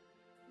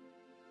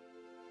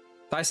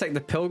 Dissect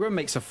the Pilgrim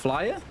makes a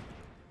flyer.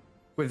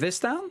 With this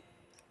down?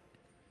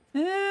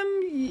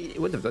 It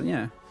would have done,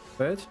 yeah.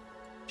 Third.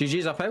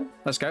 GG's Oppo.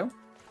 Let's go.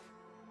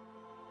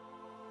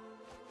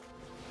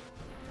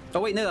 Oh,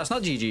 wait, no, that's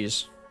not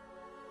GG's.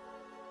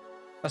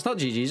 That's not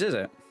GG's, is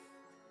it?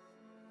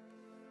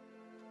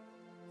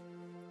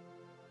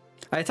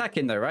 I attack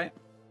in though, right?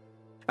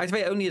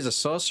 Activate only as a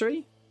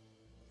sorcery.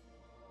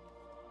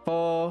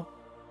 For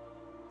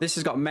this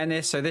has got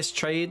menace, so this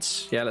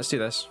trades. Yeah, let's do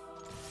this.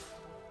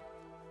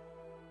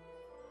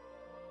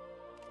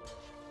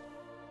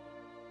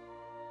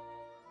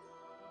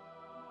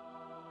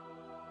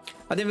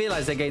 I didn't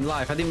realize they gained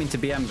life. I didn't mean to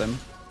BM them.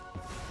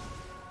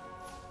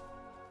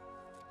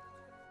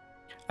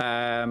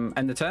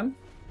 End the turn.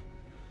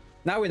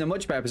 Now we're in a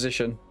much better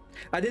position.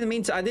 I didn't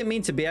mean to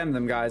BM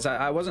them, guys.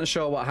 I wasn't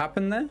sure what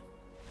happened there.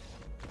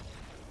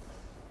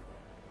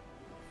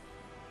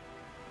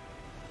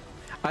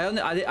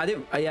 I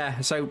didn't. Yeah.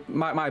 So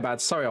my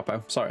bad. Sorry,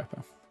 Oppo. Sorry,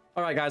 Oppo.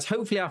 All right, guys.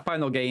 Hopefully our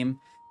final game.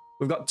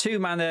 We've got 2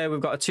 mana.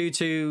 We've got a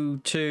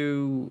 2/2,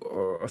 2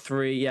 or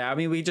 3. Yeah. I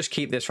mean, we just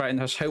keep this, right, and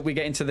just hope we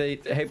get into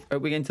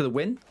the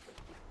win.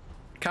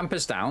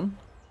 Campus down.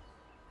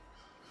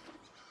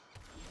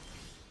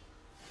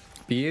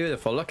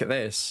 Beautiful. Look at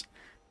this.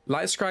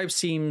 Light Scribe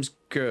seems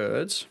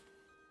good.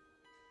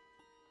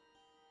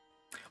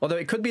 Although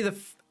it could be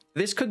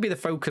this could be the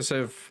focus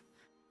of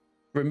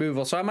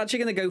removal. So I'm actually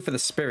going to go for the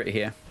Spirit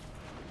here.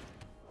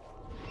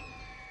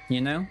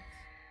 You know?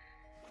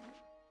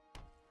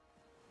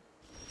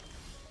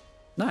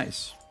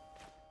 Nice.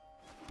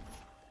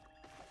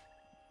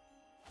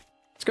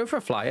 Let's go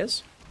for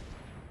flyers.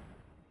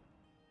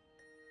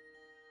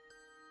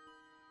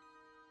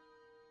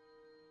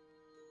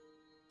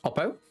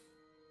 Oppo.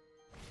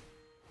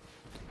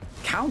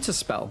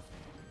 Counterspell.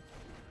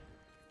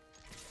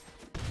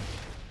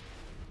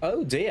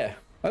 Oh dear.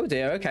 Oh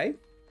dear. Okay.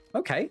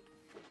 Okay.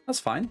 That's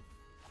fine.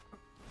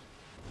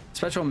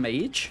 Spectral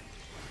Mage.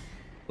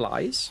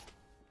 Lies.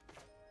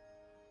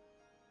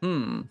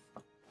 An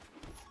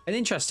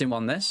interesting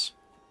one, this.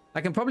 I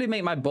can probably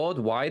make my board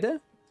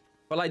wider.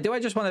 But like, do I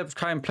just want to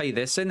try and play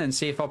this in and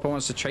see if Oppo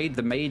wants to trade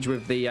the Mage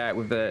with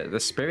the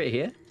Spirit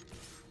here?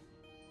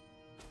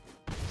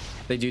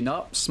 They do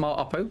not.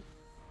 Smart Oppo.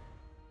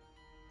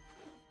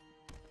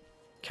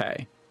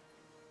 Okay.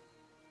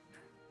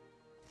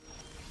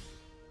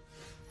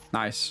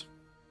 Nice.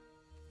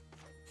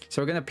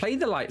 So we're going to play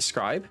the Light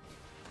Scribe.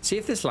 See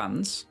if this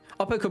lands.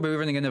 Oppo could be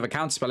running another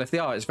counterspell. If they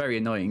are, it's very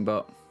annoying,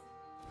 but...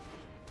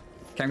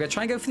 Okay, I'm going to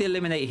try and go for the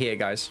Eliminate here,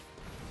 guys.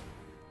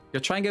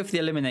 You'll try and go for the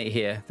Eliminate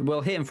here.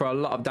 We'll hit him for a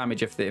lot of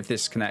damage if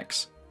this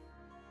connects.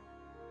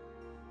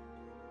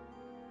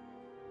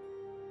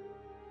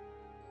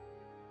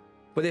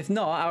 But if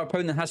not, our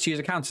opponent has to use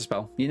a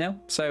counterspell, you know?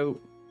 So...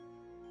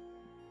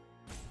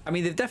 I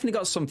mean, they've definitely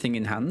got something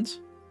in hand.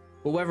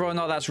 But whether or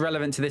not that's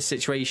relevant to this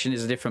situation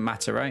is a different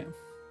matter, right?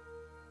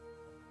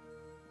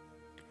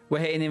 We're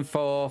hitting him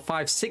for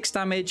 5-6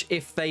 damage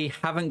if they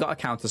haven't got a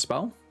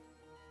counterspell.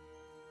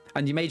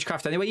 And you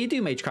Magecraft anyway. You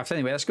do Magecraft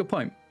anyway. That's a good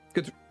point.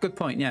 Good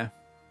point, yeah.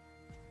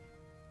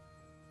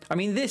 I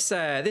mean, this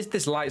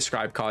Light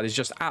Scribe card is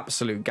just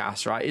absolute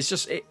gas, right? It's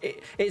just...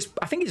 It's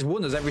I think it's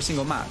won us every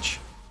single match.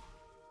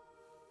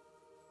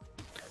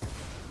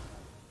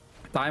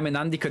 Diamond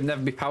Andy could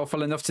never be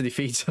powerful enough to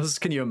defeat us.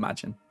 Can you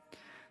imagine?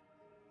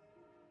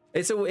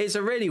 It's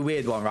a really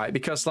weird one, right?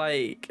 Because,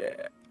 like,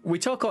 we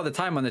talk all the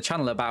time on the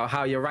channel about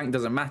how your rank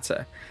doesn't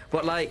matter.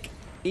 But, like,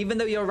 even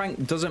though your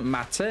rank doesn't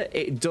matter,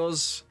 it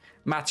does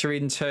matter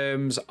in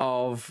terms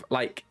of,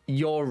 like,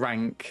 your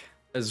rank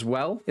as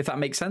well, if that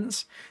makes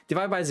sense.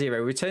 Divide by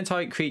 0. Return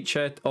target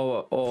creature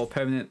or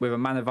permanent with a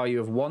mana value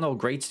of 1 or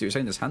greater to its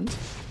owner's hand.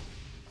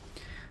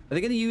 Are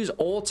they going to use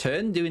all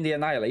turn doing the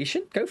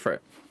Annihilation? Go for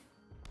it.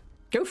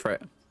 Go for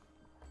it.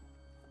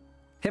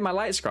 Hit my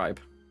Light Scribe.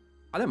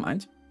 I don't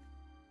mind.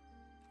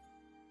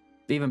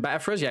 Even better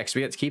for us, yeah, because we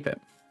get to keep it.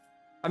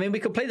 I mean, we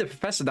could play the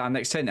Professor down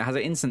next turn. It has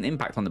an instant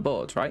impact on the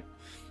board, right?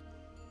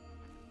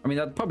 I mean,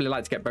 I'd probably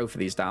like to get both of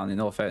these down, in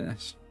all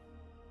fairness.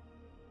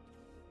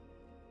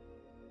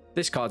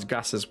 This card's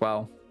gas as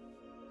well.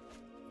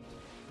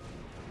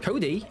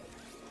 Cody?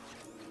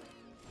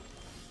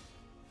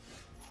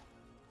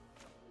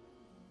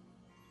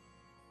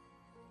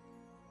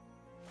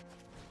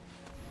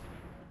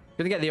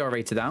 Gonna get the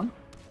Orator down.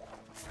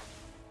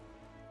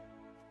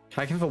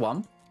 Checking for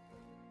 1.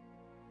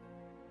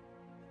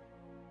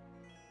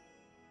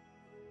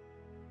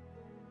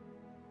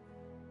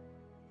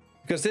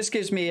 Because this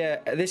gives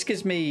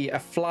me a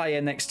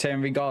flyer next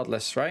turn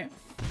regardless, right?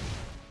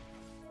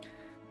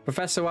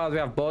 Professor, while we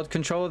have board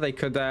control, they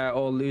could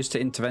all lose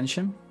to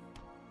intervention.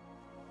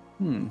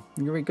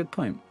 Very good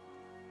point.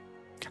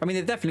 I mean,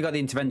 they've definitely got the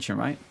intervention,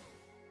 right?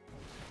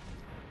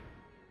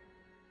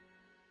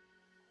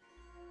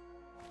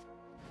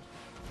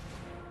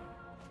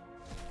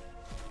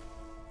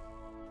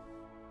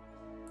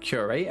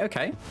 Curate,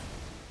 okay.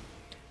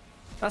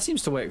 That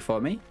seems to work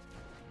for me.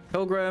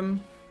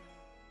 Pilgrim.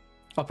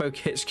 Oppo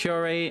hits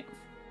curate.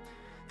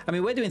 I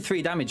mean, we're doing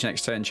 3 damage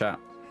next turn, chat.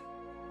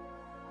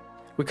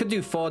 We could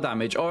do 4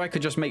 damage, or I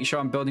could just make sure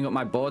I'm building up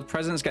my board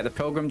presence, get the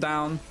Pilgrim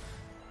down.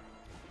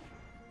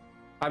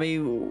 I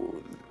mean,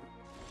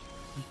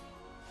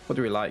 what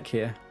do we like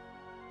here?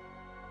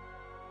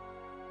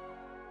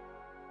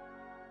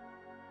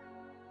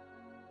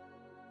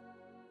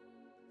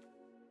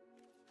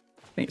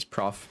 I think it's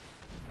Prof.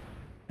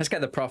 Let's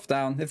get the Prof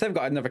down. If they've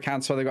got another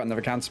counter, they've got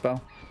another counter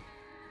spell.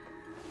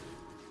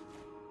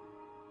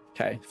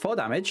 Okay, 4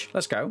 damage.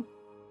 Let's go.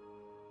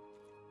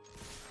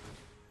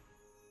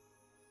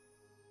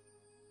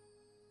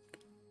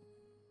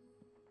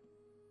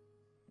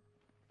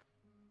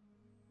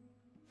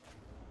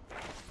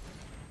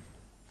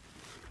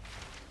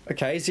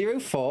 Okay,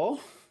 0-4.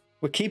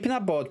 We're keeping our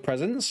board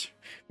presence.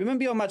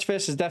 Remember your match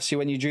versus Defsy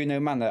when you drew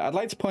no mana. I'd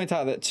like to point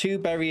out that 2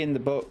 bury in the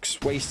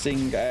books,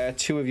 wasting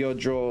 2 of your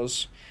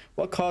draws.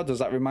 What card does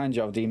that remind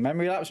you of, Dean?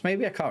 Memory lapse,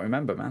 maybe? I can't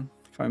remember, man.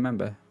 I can't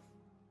remember.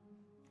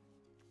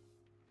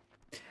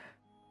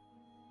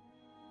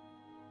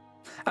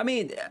 I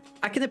mean,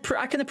 I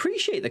can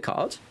appreciate the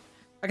card.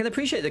 I can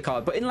appreciate the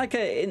card, but in like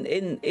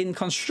in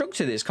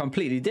Constructed, it's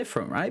completely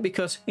different, right?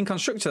 Because in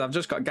Constructed, I've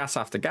just got gas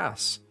after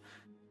gas,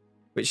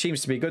 which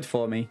seems to be good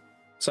for me.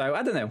 So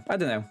I don't know. I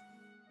don't know.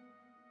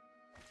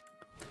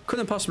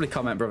 Couldn't possibly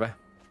comment, brother.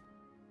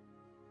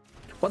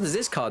 What does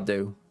this card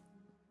do?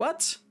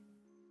 What?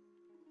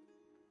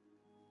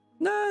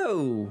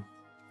 No.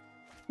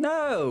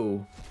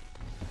 No.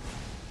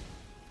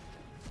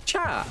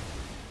 Chat.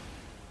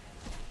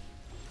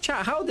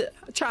 Chat,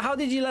 how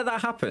did you let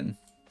that happen?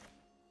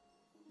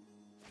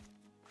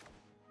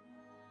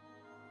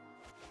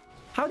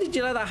 How did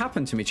you let that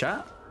happen to me,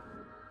 chat?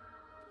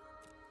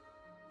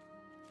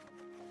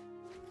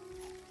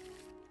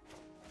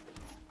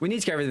 We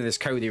need to get rid of this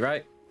Cody,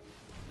 right?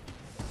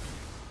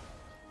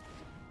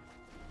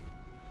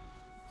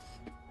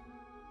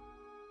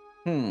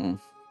 We're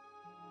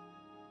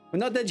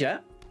not dead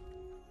yet.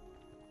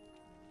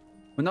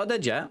 We're not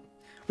dead yet.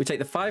 We take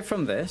the 5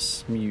 from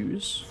this.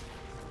 Muse.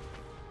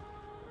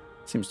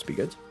 Seems to be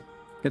good.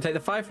 Gonna take the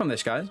 5 from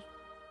this, guys.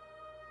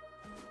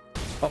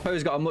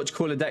 Oppo's got a much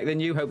cooler deck than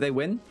you. Hope they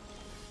win.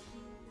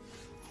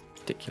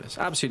 Ridiculous.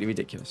 Absolutely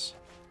ridiculous.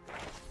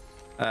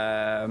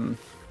 Probably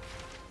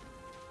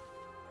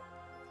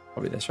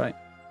this, right?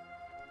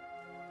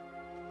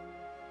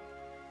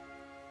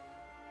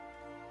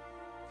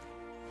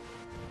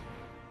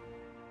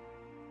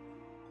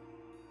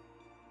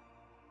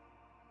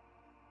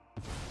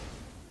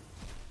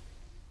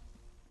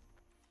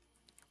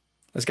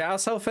 Let's get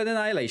ourselves an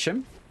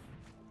Annihilation.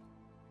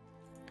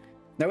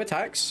 No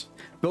attacks.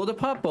 Build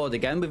up our board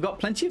again. We've got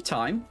plenty of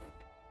time.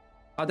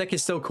 Our deck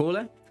is still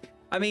cooler.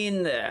 I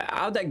mean,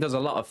 our deck does a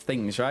lot of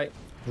things, right?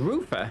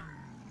 Roofer.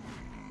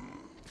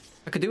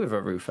 I could do with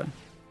a Roofer.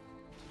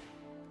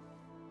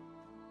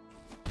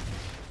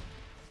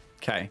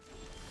 Okay.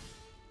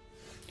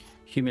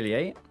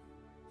 Humiliate.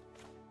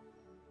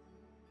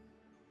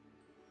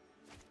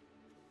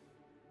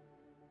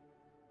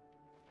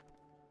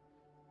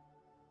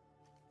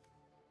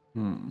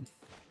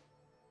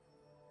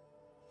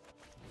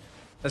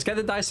 Let's get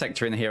the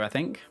Dissector in here, I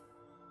think.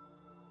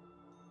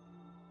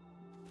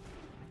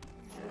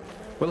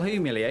 We'll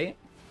Humiliate.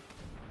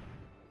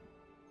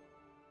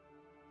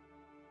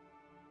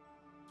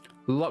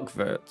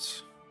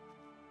 Lockvert.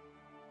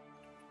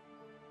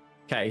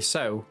 Okay,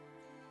 so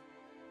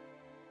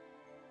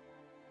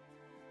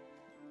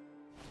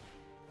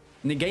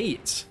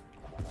negate.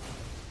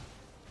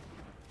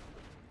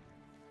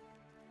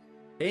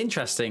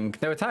 Interesting.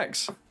 No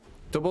attacks.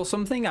 Double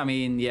something? I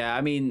mean, yeah,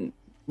 I mean,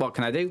 what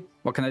can I do?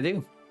 What can I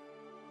do?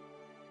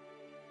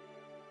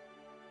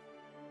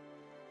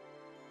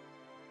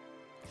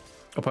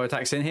 Oppo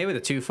attacks in here with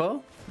a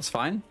 2-4. That's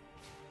fine.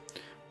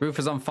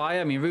 Roofer's on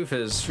fire. I mean,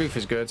 Roofer's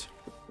good.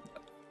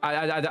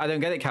 I don't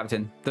get it,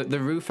 Captain. The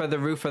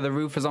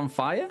Roofer's on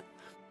fire?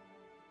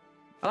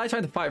 I like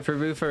trying to fight for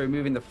Roofer,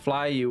 removing the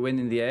fly, you win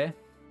in the air.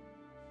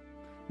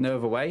 No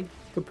other way.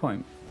 Good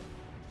point.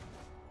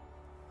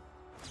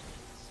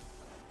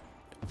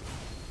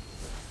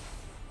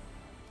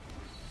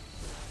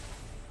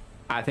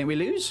 I think we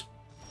lose.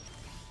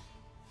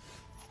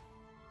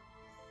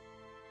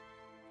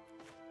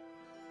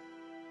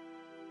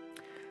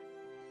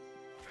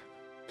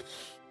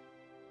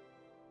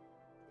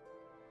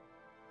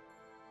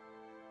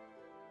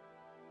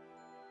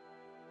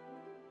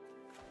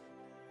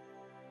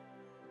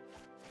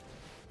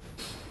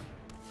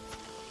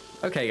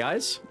 Okay,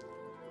 guys.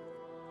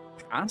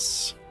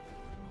 Pass.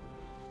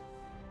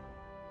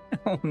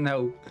 Oh,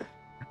 no.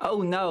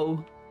 Oh,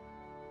 no.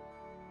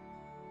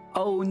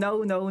 Oh,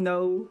 no, no,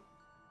 no.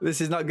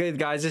 This is not good,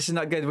 guys. This is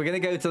not good. We're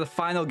going to go to the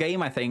final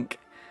game, I think.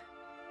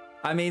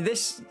 I mean,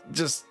 this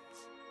just...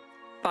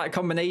 That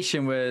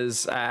combination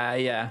was,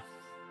 yeah.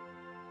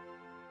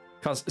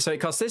 So it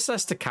costs this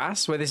less to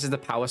cast, where this is the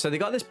power. So they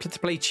got this to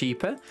play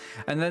cheaper,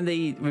 and then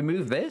they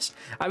remove this.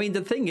 I mean,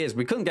 the thing is,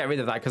 we couldn't get rid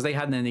of that because they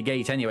had a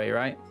negate anyway,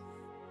 right?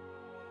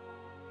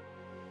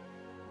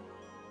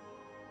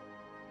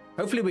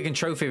 Hopefully we can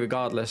trophy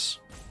regardless.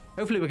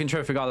 Hopefully we can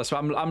trophy regardless.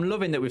 But I'm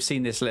loving that we've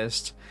seen this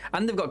list.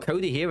 And they've got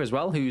Cody here as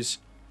well, who's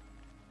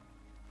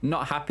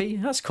not happy.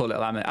 That's a cool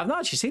little animate. I've not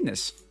actually seen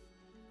this.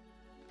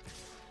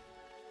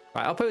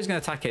 Right, Oppo is going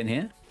to attack in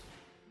here.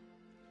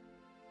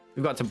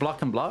 We've got to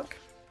block and block.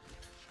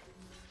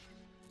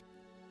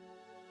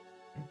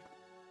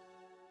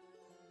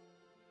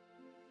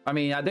 I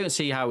mean, I don't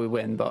see how we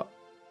win, but...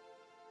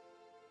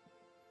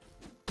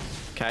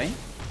 Okay.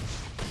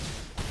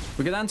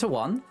 We go down to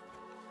 1.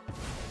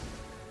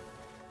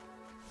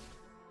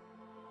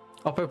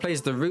 Oppo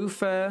plays the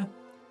Roofer.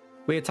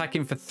 We're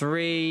attacking for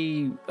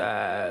 3.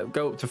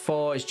 Go up to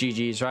 4. It's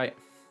GG's, right?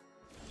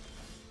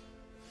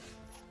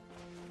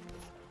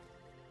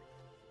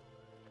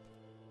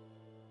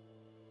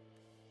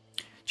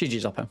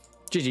 GG's, Oppo.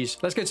 GG's.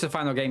 Let's go to the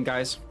final game,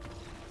 guys.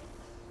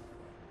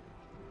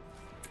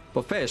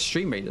 But first,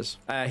 Stream Raiders.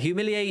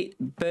 Humiliate,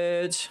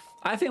 Bird.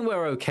 I think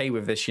we're okay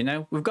with this, you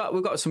know? We've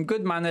got some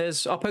good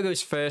manners. Oppo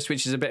goes first,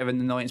 which is a bit of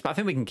an annoyance, but I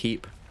think we can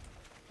keep.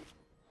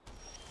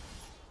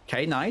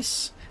 Okay,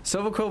 nice.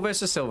 Silverquill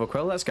versus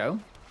Silverquill. Let's go.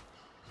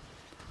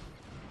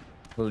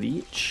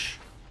 Leech.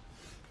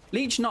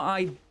 Leech not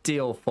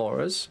ideal for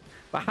us,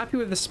 but happy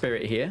with the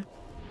spirit here.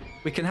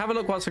 We can have a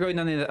look what's going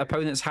on in the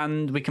opponent's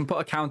hand. We can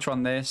put a counter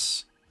on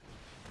this.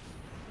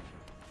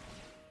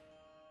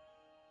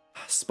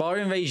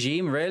 Sparring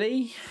regime,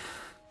 really?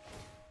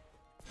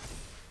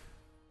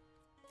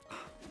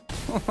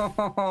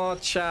 Oh,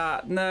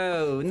 chat.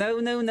 No, no,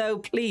 no, no,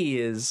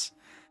 please.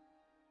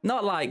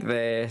 Not like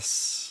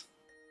this.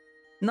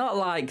 Not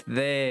like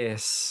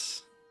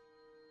this.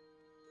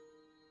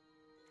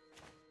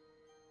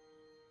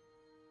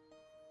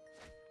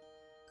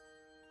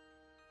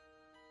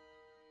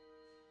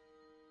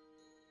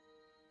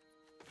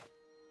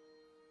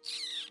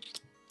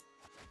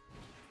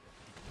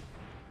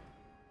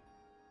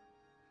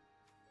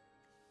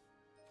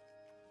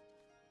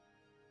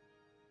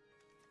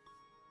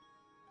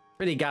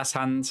 Pretty gas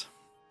hand.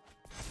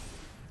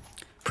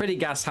 Pretty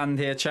gas hand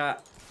here,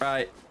 chat.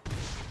 Right.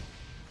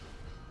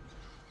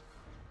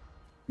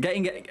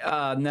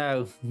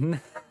 No.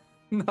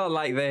 Not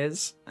like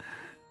this.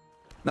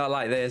 Not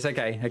like this.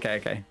 Okay, okay,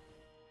 okay.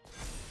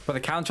 Put the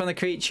counter on the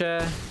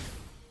creature.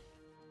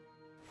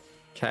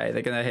 Okay,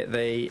 they're gonna hit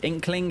the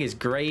Inkling is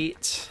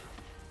great.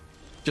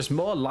 Just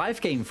more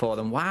life gain for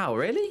them. Wow,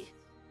 really?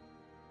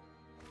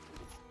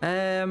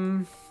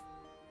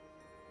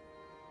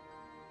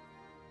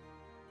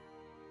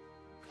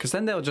 Because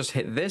then they'll just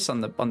hit this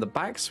on the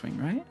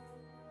backswing, right?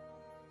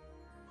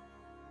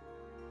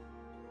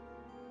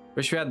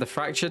 Wish we had the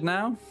fractured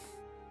now.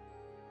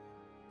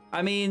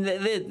 I mean,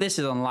 this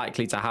is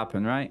unlikely to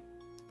happen, right?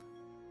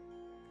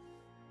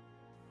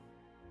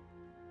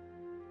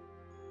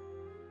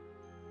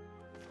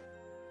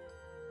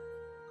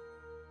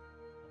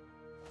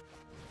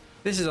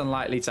 This is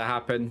unlikely to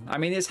happen. I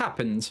mean, it's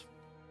happened.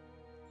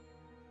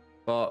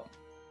 But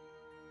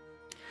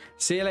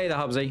see you later,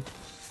 Hobbsy.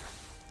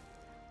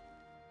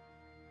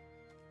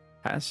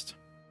 Pest.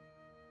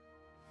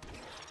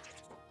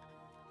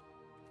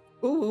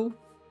 Ooh.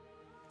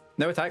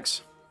 No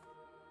attacks.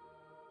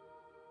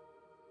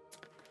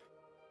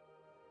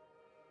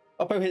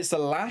 Oppo hits the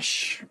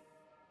lash.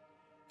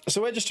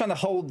 So we're just trying to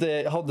hold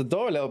the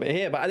door a little bit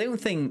here, but I don't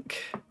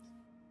think.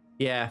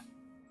 Yeah.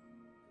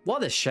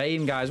 What a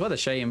shame, guys. What a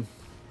shame.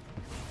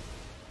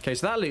 Okay,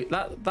 so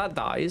that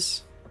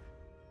dies.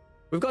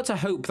 We've got to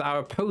hope that our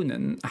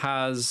opponent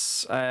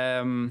has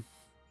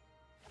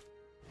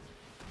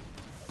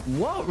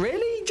what,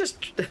 really?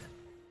 Just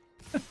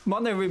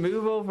mono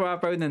removal for our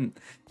opponent.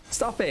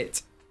 Stop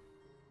it.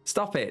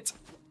 Stop it.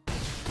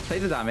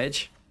 Take the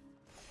damage.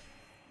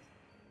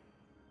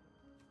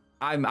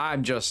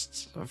 I'm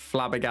just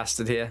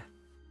flabbergasted here.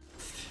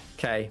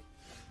 Okay.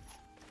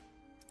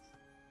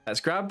 Let's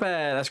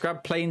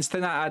grab Plains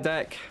Thin out our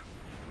deck.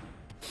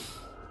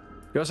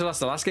 We also lost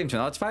the last game to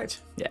an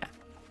artifact? Yeah.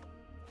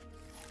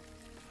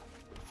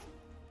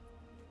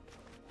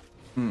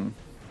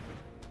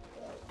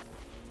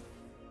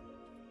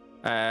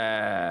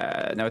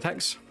 No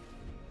attacks.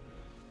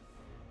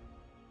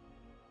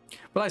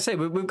 Well, like I say,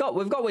 we've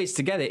got ways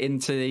to get it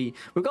into the...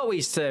 We've got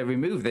ways to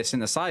remove this in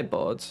the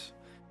sideboard.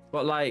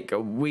 But, like,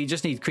 we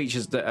just need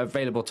creatures that are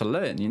available to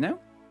learn, you know?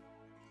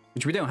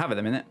 Which we don't have at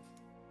the minute.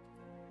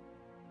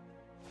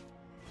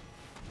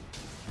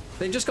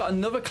 They've just got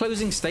another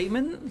closing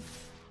statement?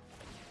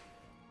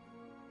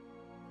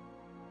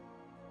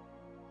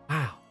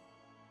 Wow.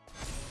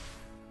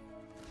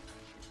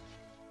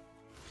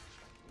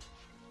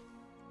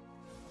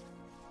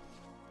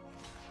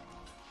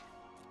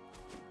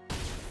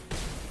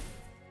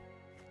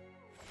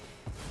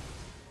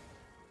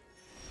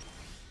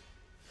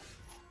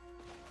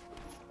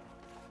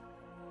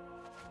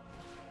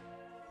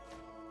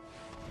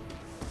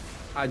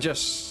 I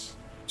just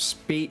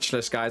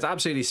speechless, guys.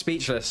 Absolutely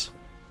speechless.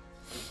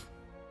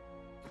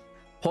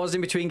 Pause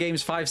in between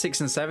games 5,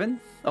 6, and 7.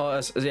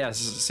 Or yeah,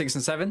 6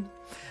 and 7.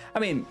 I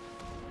mean,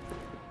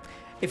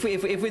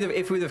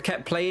 If we'd have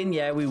kept playing,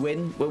 yeah, we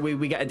win.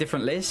 We get a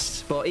different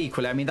list. But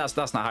equally, I mean, that's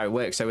not how it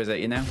works, though, is it?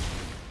 You know.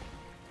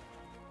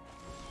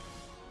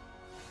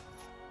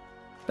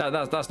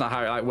 That's not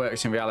how it like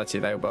works in reality,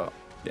 though. But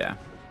yeah.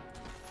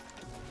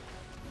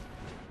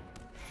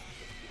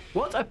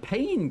 What a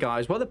pain,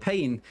 guys. What a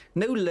pain.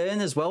 No learn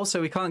as well,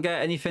 so we can't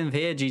get anything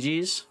here.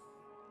 GG's.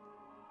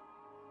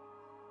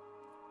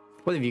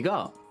 What have you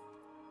got?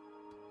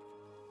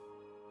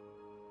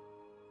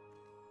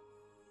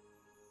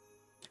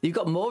 You've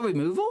got more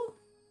removal?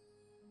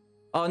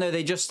 Oh, no,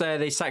 they just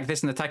they sack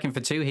this and attacking for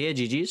 2 here.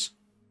 GG's.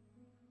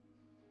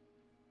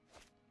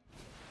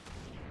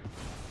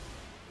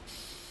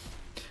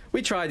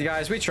 We tried,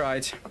 guys. We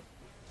tried.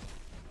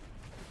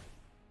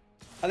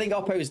 I think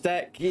Oppo's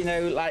deck, you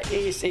know, like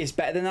it's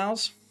better than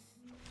ours,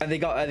 and they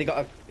got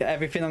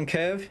everything on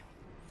curve.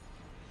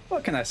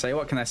 What can I say?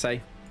 What can I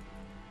say?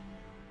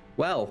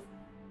 Well,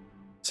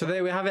 so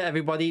there we have it,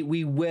 everybody.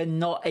 We were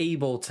not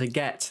able to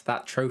get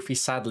that trophy,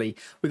 sadly.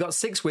 We got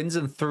 6 wins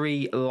and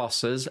 3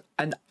 losses,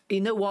 and you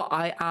know what?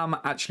 I am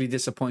actually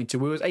disappointed.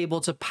 We was able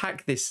to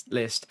pack this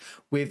list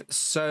with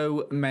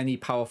so many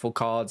powerful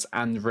cards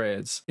and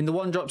rares. In the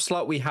 1-drop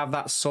slot, we have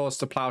that Swords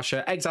to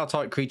Plowshare. Exile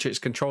target creature, its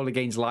controller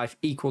gains life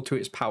equal to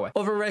its power.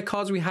 Other rare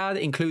cards we had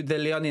include the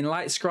Leonin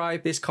Light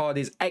Scribe. This card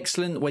is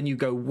excellent when you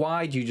go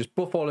wide. You just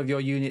buff all of your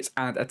units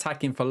and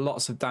attacking for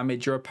lots of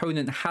damage. Your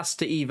opponent has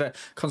to either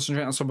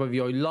concentrate on some of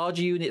your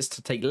larger units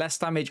to take less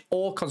damage,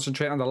 or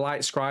concentrate on the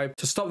Light Scribe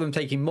to stop them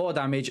taking more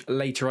damage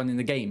later on in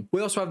the game.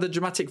 We also have the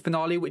Dramatic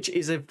Finale, which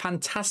is a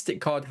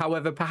fantastic card.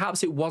 However,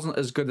 perhaps it wasn't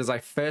as good as I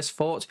first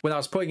thought when I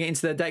was putting it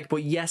into the deck,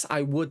 but yes,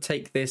 I would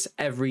take this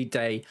every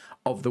day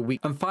of the week.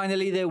 And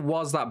finally, there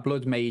was that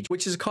Blood Mage,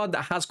 which is a card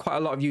that has quite a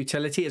lot of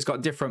utility. It's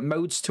got different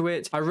modes to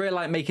it. I really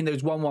like making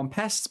those 1/1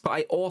 pests, but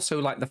I also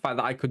like the fact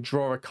that I could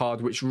draw a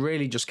card, which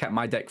really just kept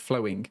my deck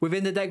flowing.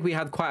 Within the deck, we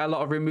had quite a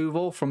lot of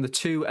removal, from the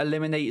 2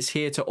 Eliminates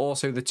here to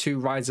also the 2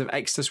 Rise of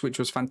Exodus, which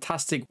was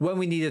fantastic when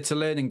we needed to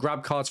learn and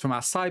grab cards from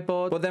our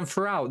sideboard. But then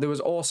throughout, there was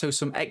also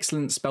some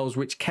excellent spells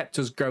which kept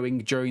us going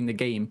during the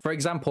game. For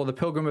example, the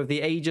Pilgrim of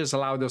the Ages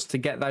allowed us to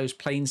get those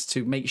planes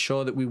to make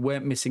sure that we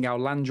weren't missing our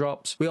land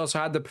drops. We also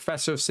had the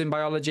Professor of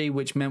Symbiology,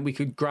 which meant we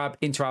could grab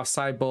into our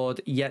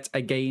sideboard yet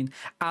again,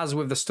 as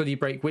with the Study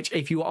Break, which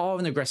if you are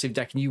an aggressive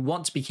deck and you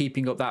want to be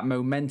keeping up that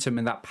momentum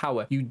and that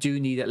power, you do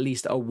need at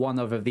least a 1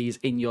 of these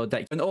in your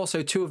deck. And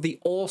also 2 of the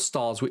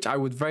All-Stars, which I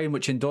would very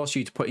much endorse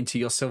you to put into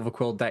your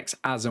Silverquill decks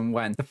as and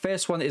when. The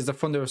first one is the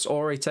Thunderous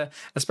Orator,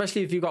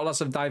 especially if you've got lots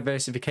of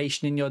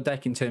diversification in your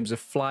deck in terms of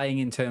flying,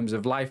 in terms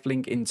of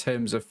lifelink, in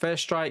terms of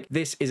first strike.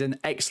 This is an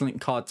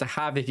excellent card to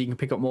have. If you can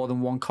pick up more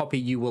than 1 copy,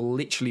 you will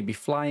literally be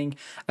flying.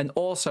 And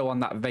also on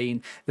that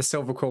vein, the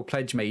Silverquill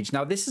Pledge Mage.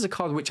 Now, this is a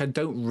card which I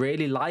don't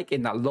really like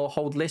in that low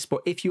hold list,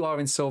 but if you are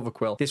in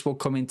Silverquill, this will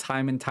come in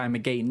time and time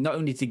again, not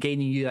only to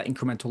gaining you that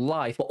incremental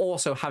life, but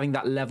also having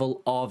that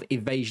level of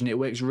evasion. It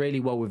works really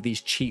well with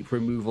these cheap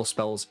removal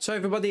spells. So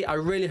everybody, I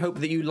really hope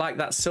that you like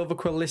that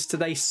Silverquill list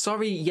today.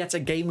 Sorry yet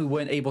again we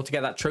weren't able to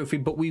get that trophy,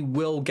 but we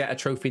will get a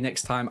trophy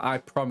next time, I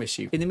promise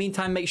you. In the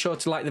meantime, make sure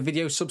to like the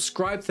video,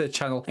 subscribe to the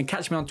channel, and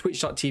catch me on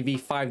twitch.tv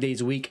 5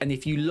 days a week. And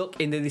if you look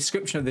in the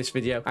description of this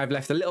video, I've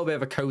left a little bit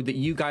of a code that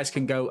you guys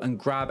can go and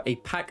grab a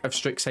pack of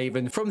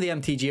Strixhaven from the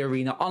MTG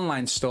Arena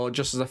online store,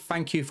 just as a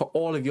thank you for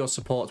all of your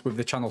support with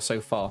the channel so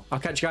far. I'll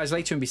catch you guys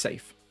later and be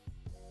safe.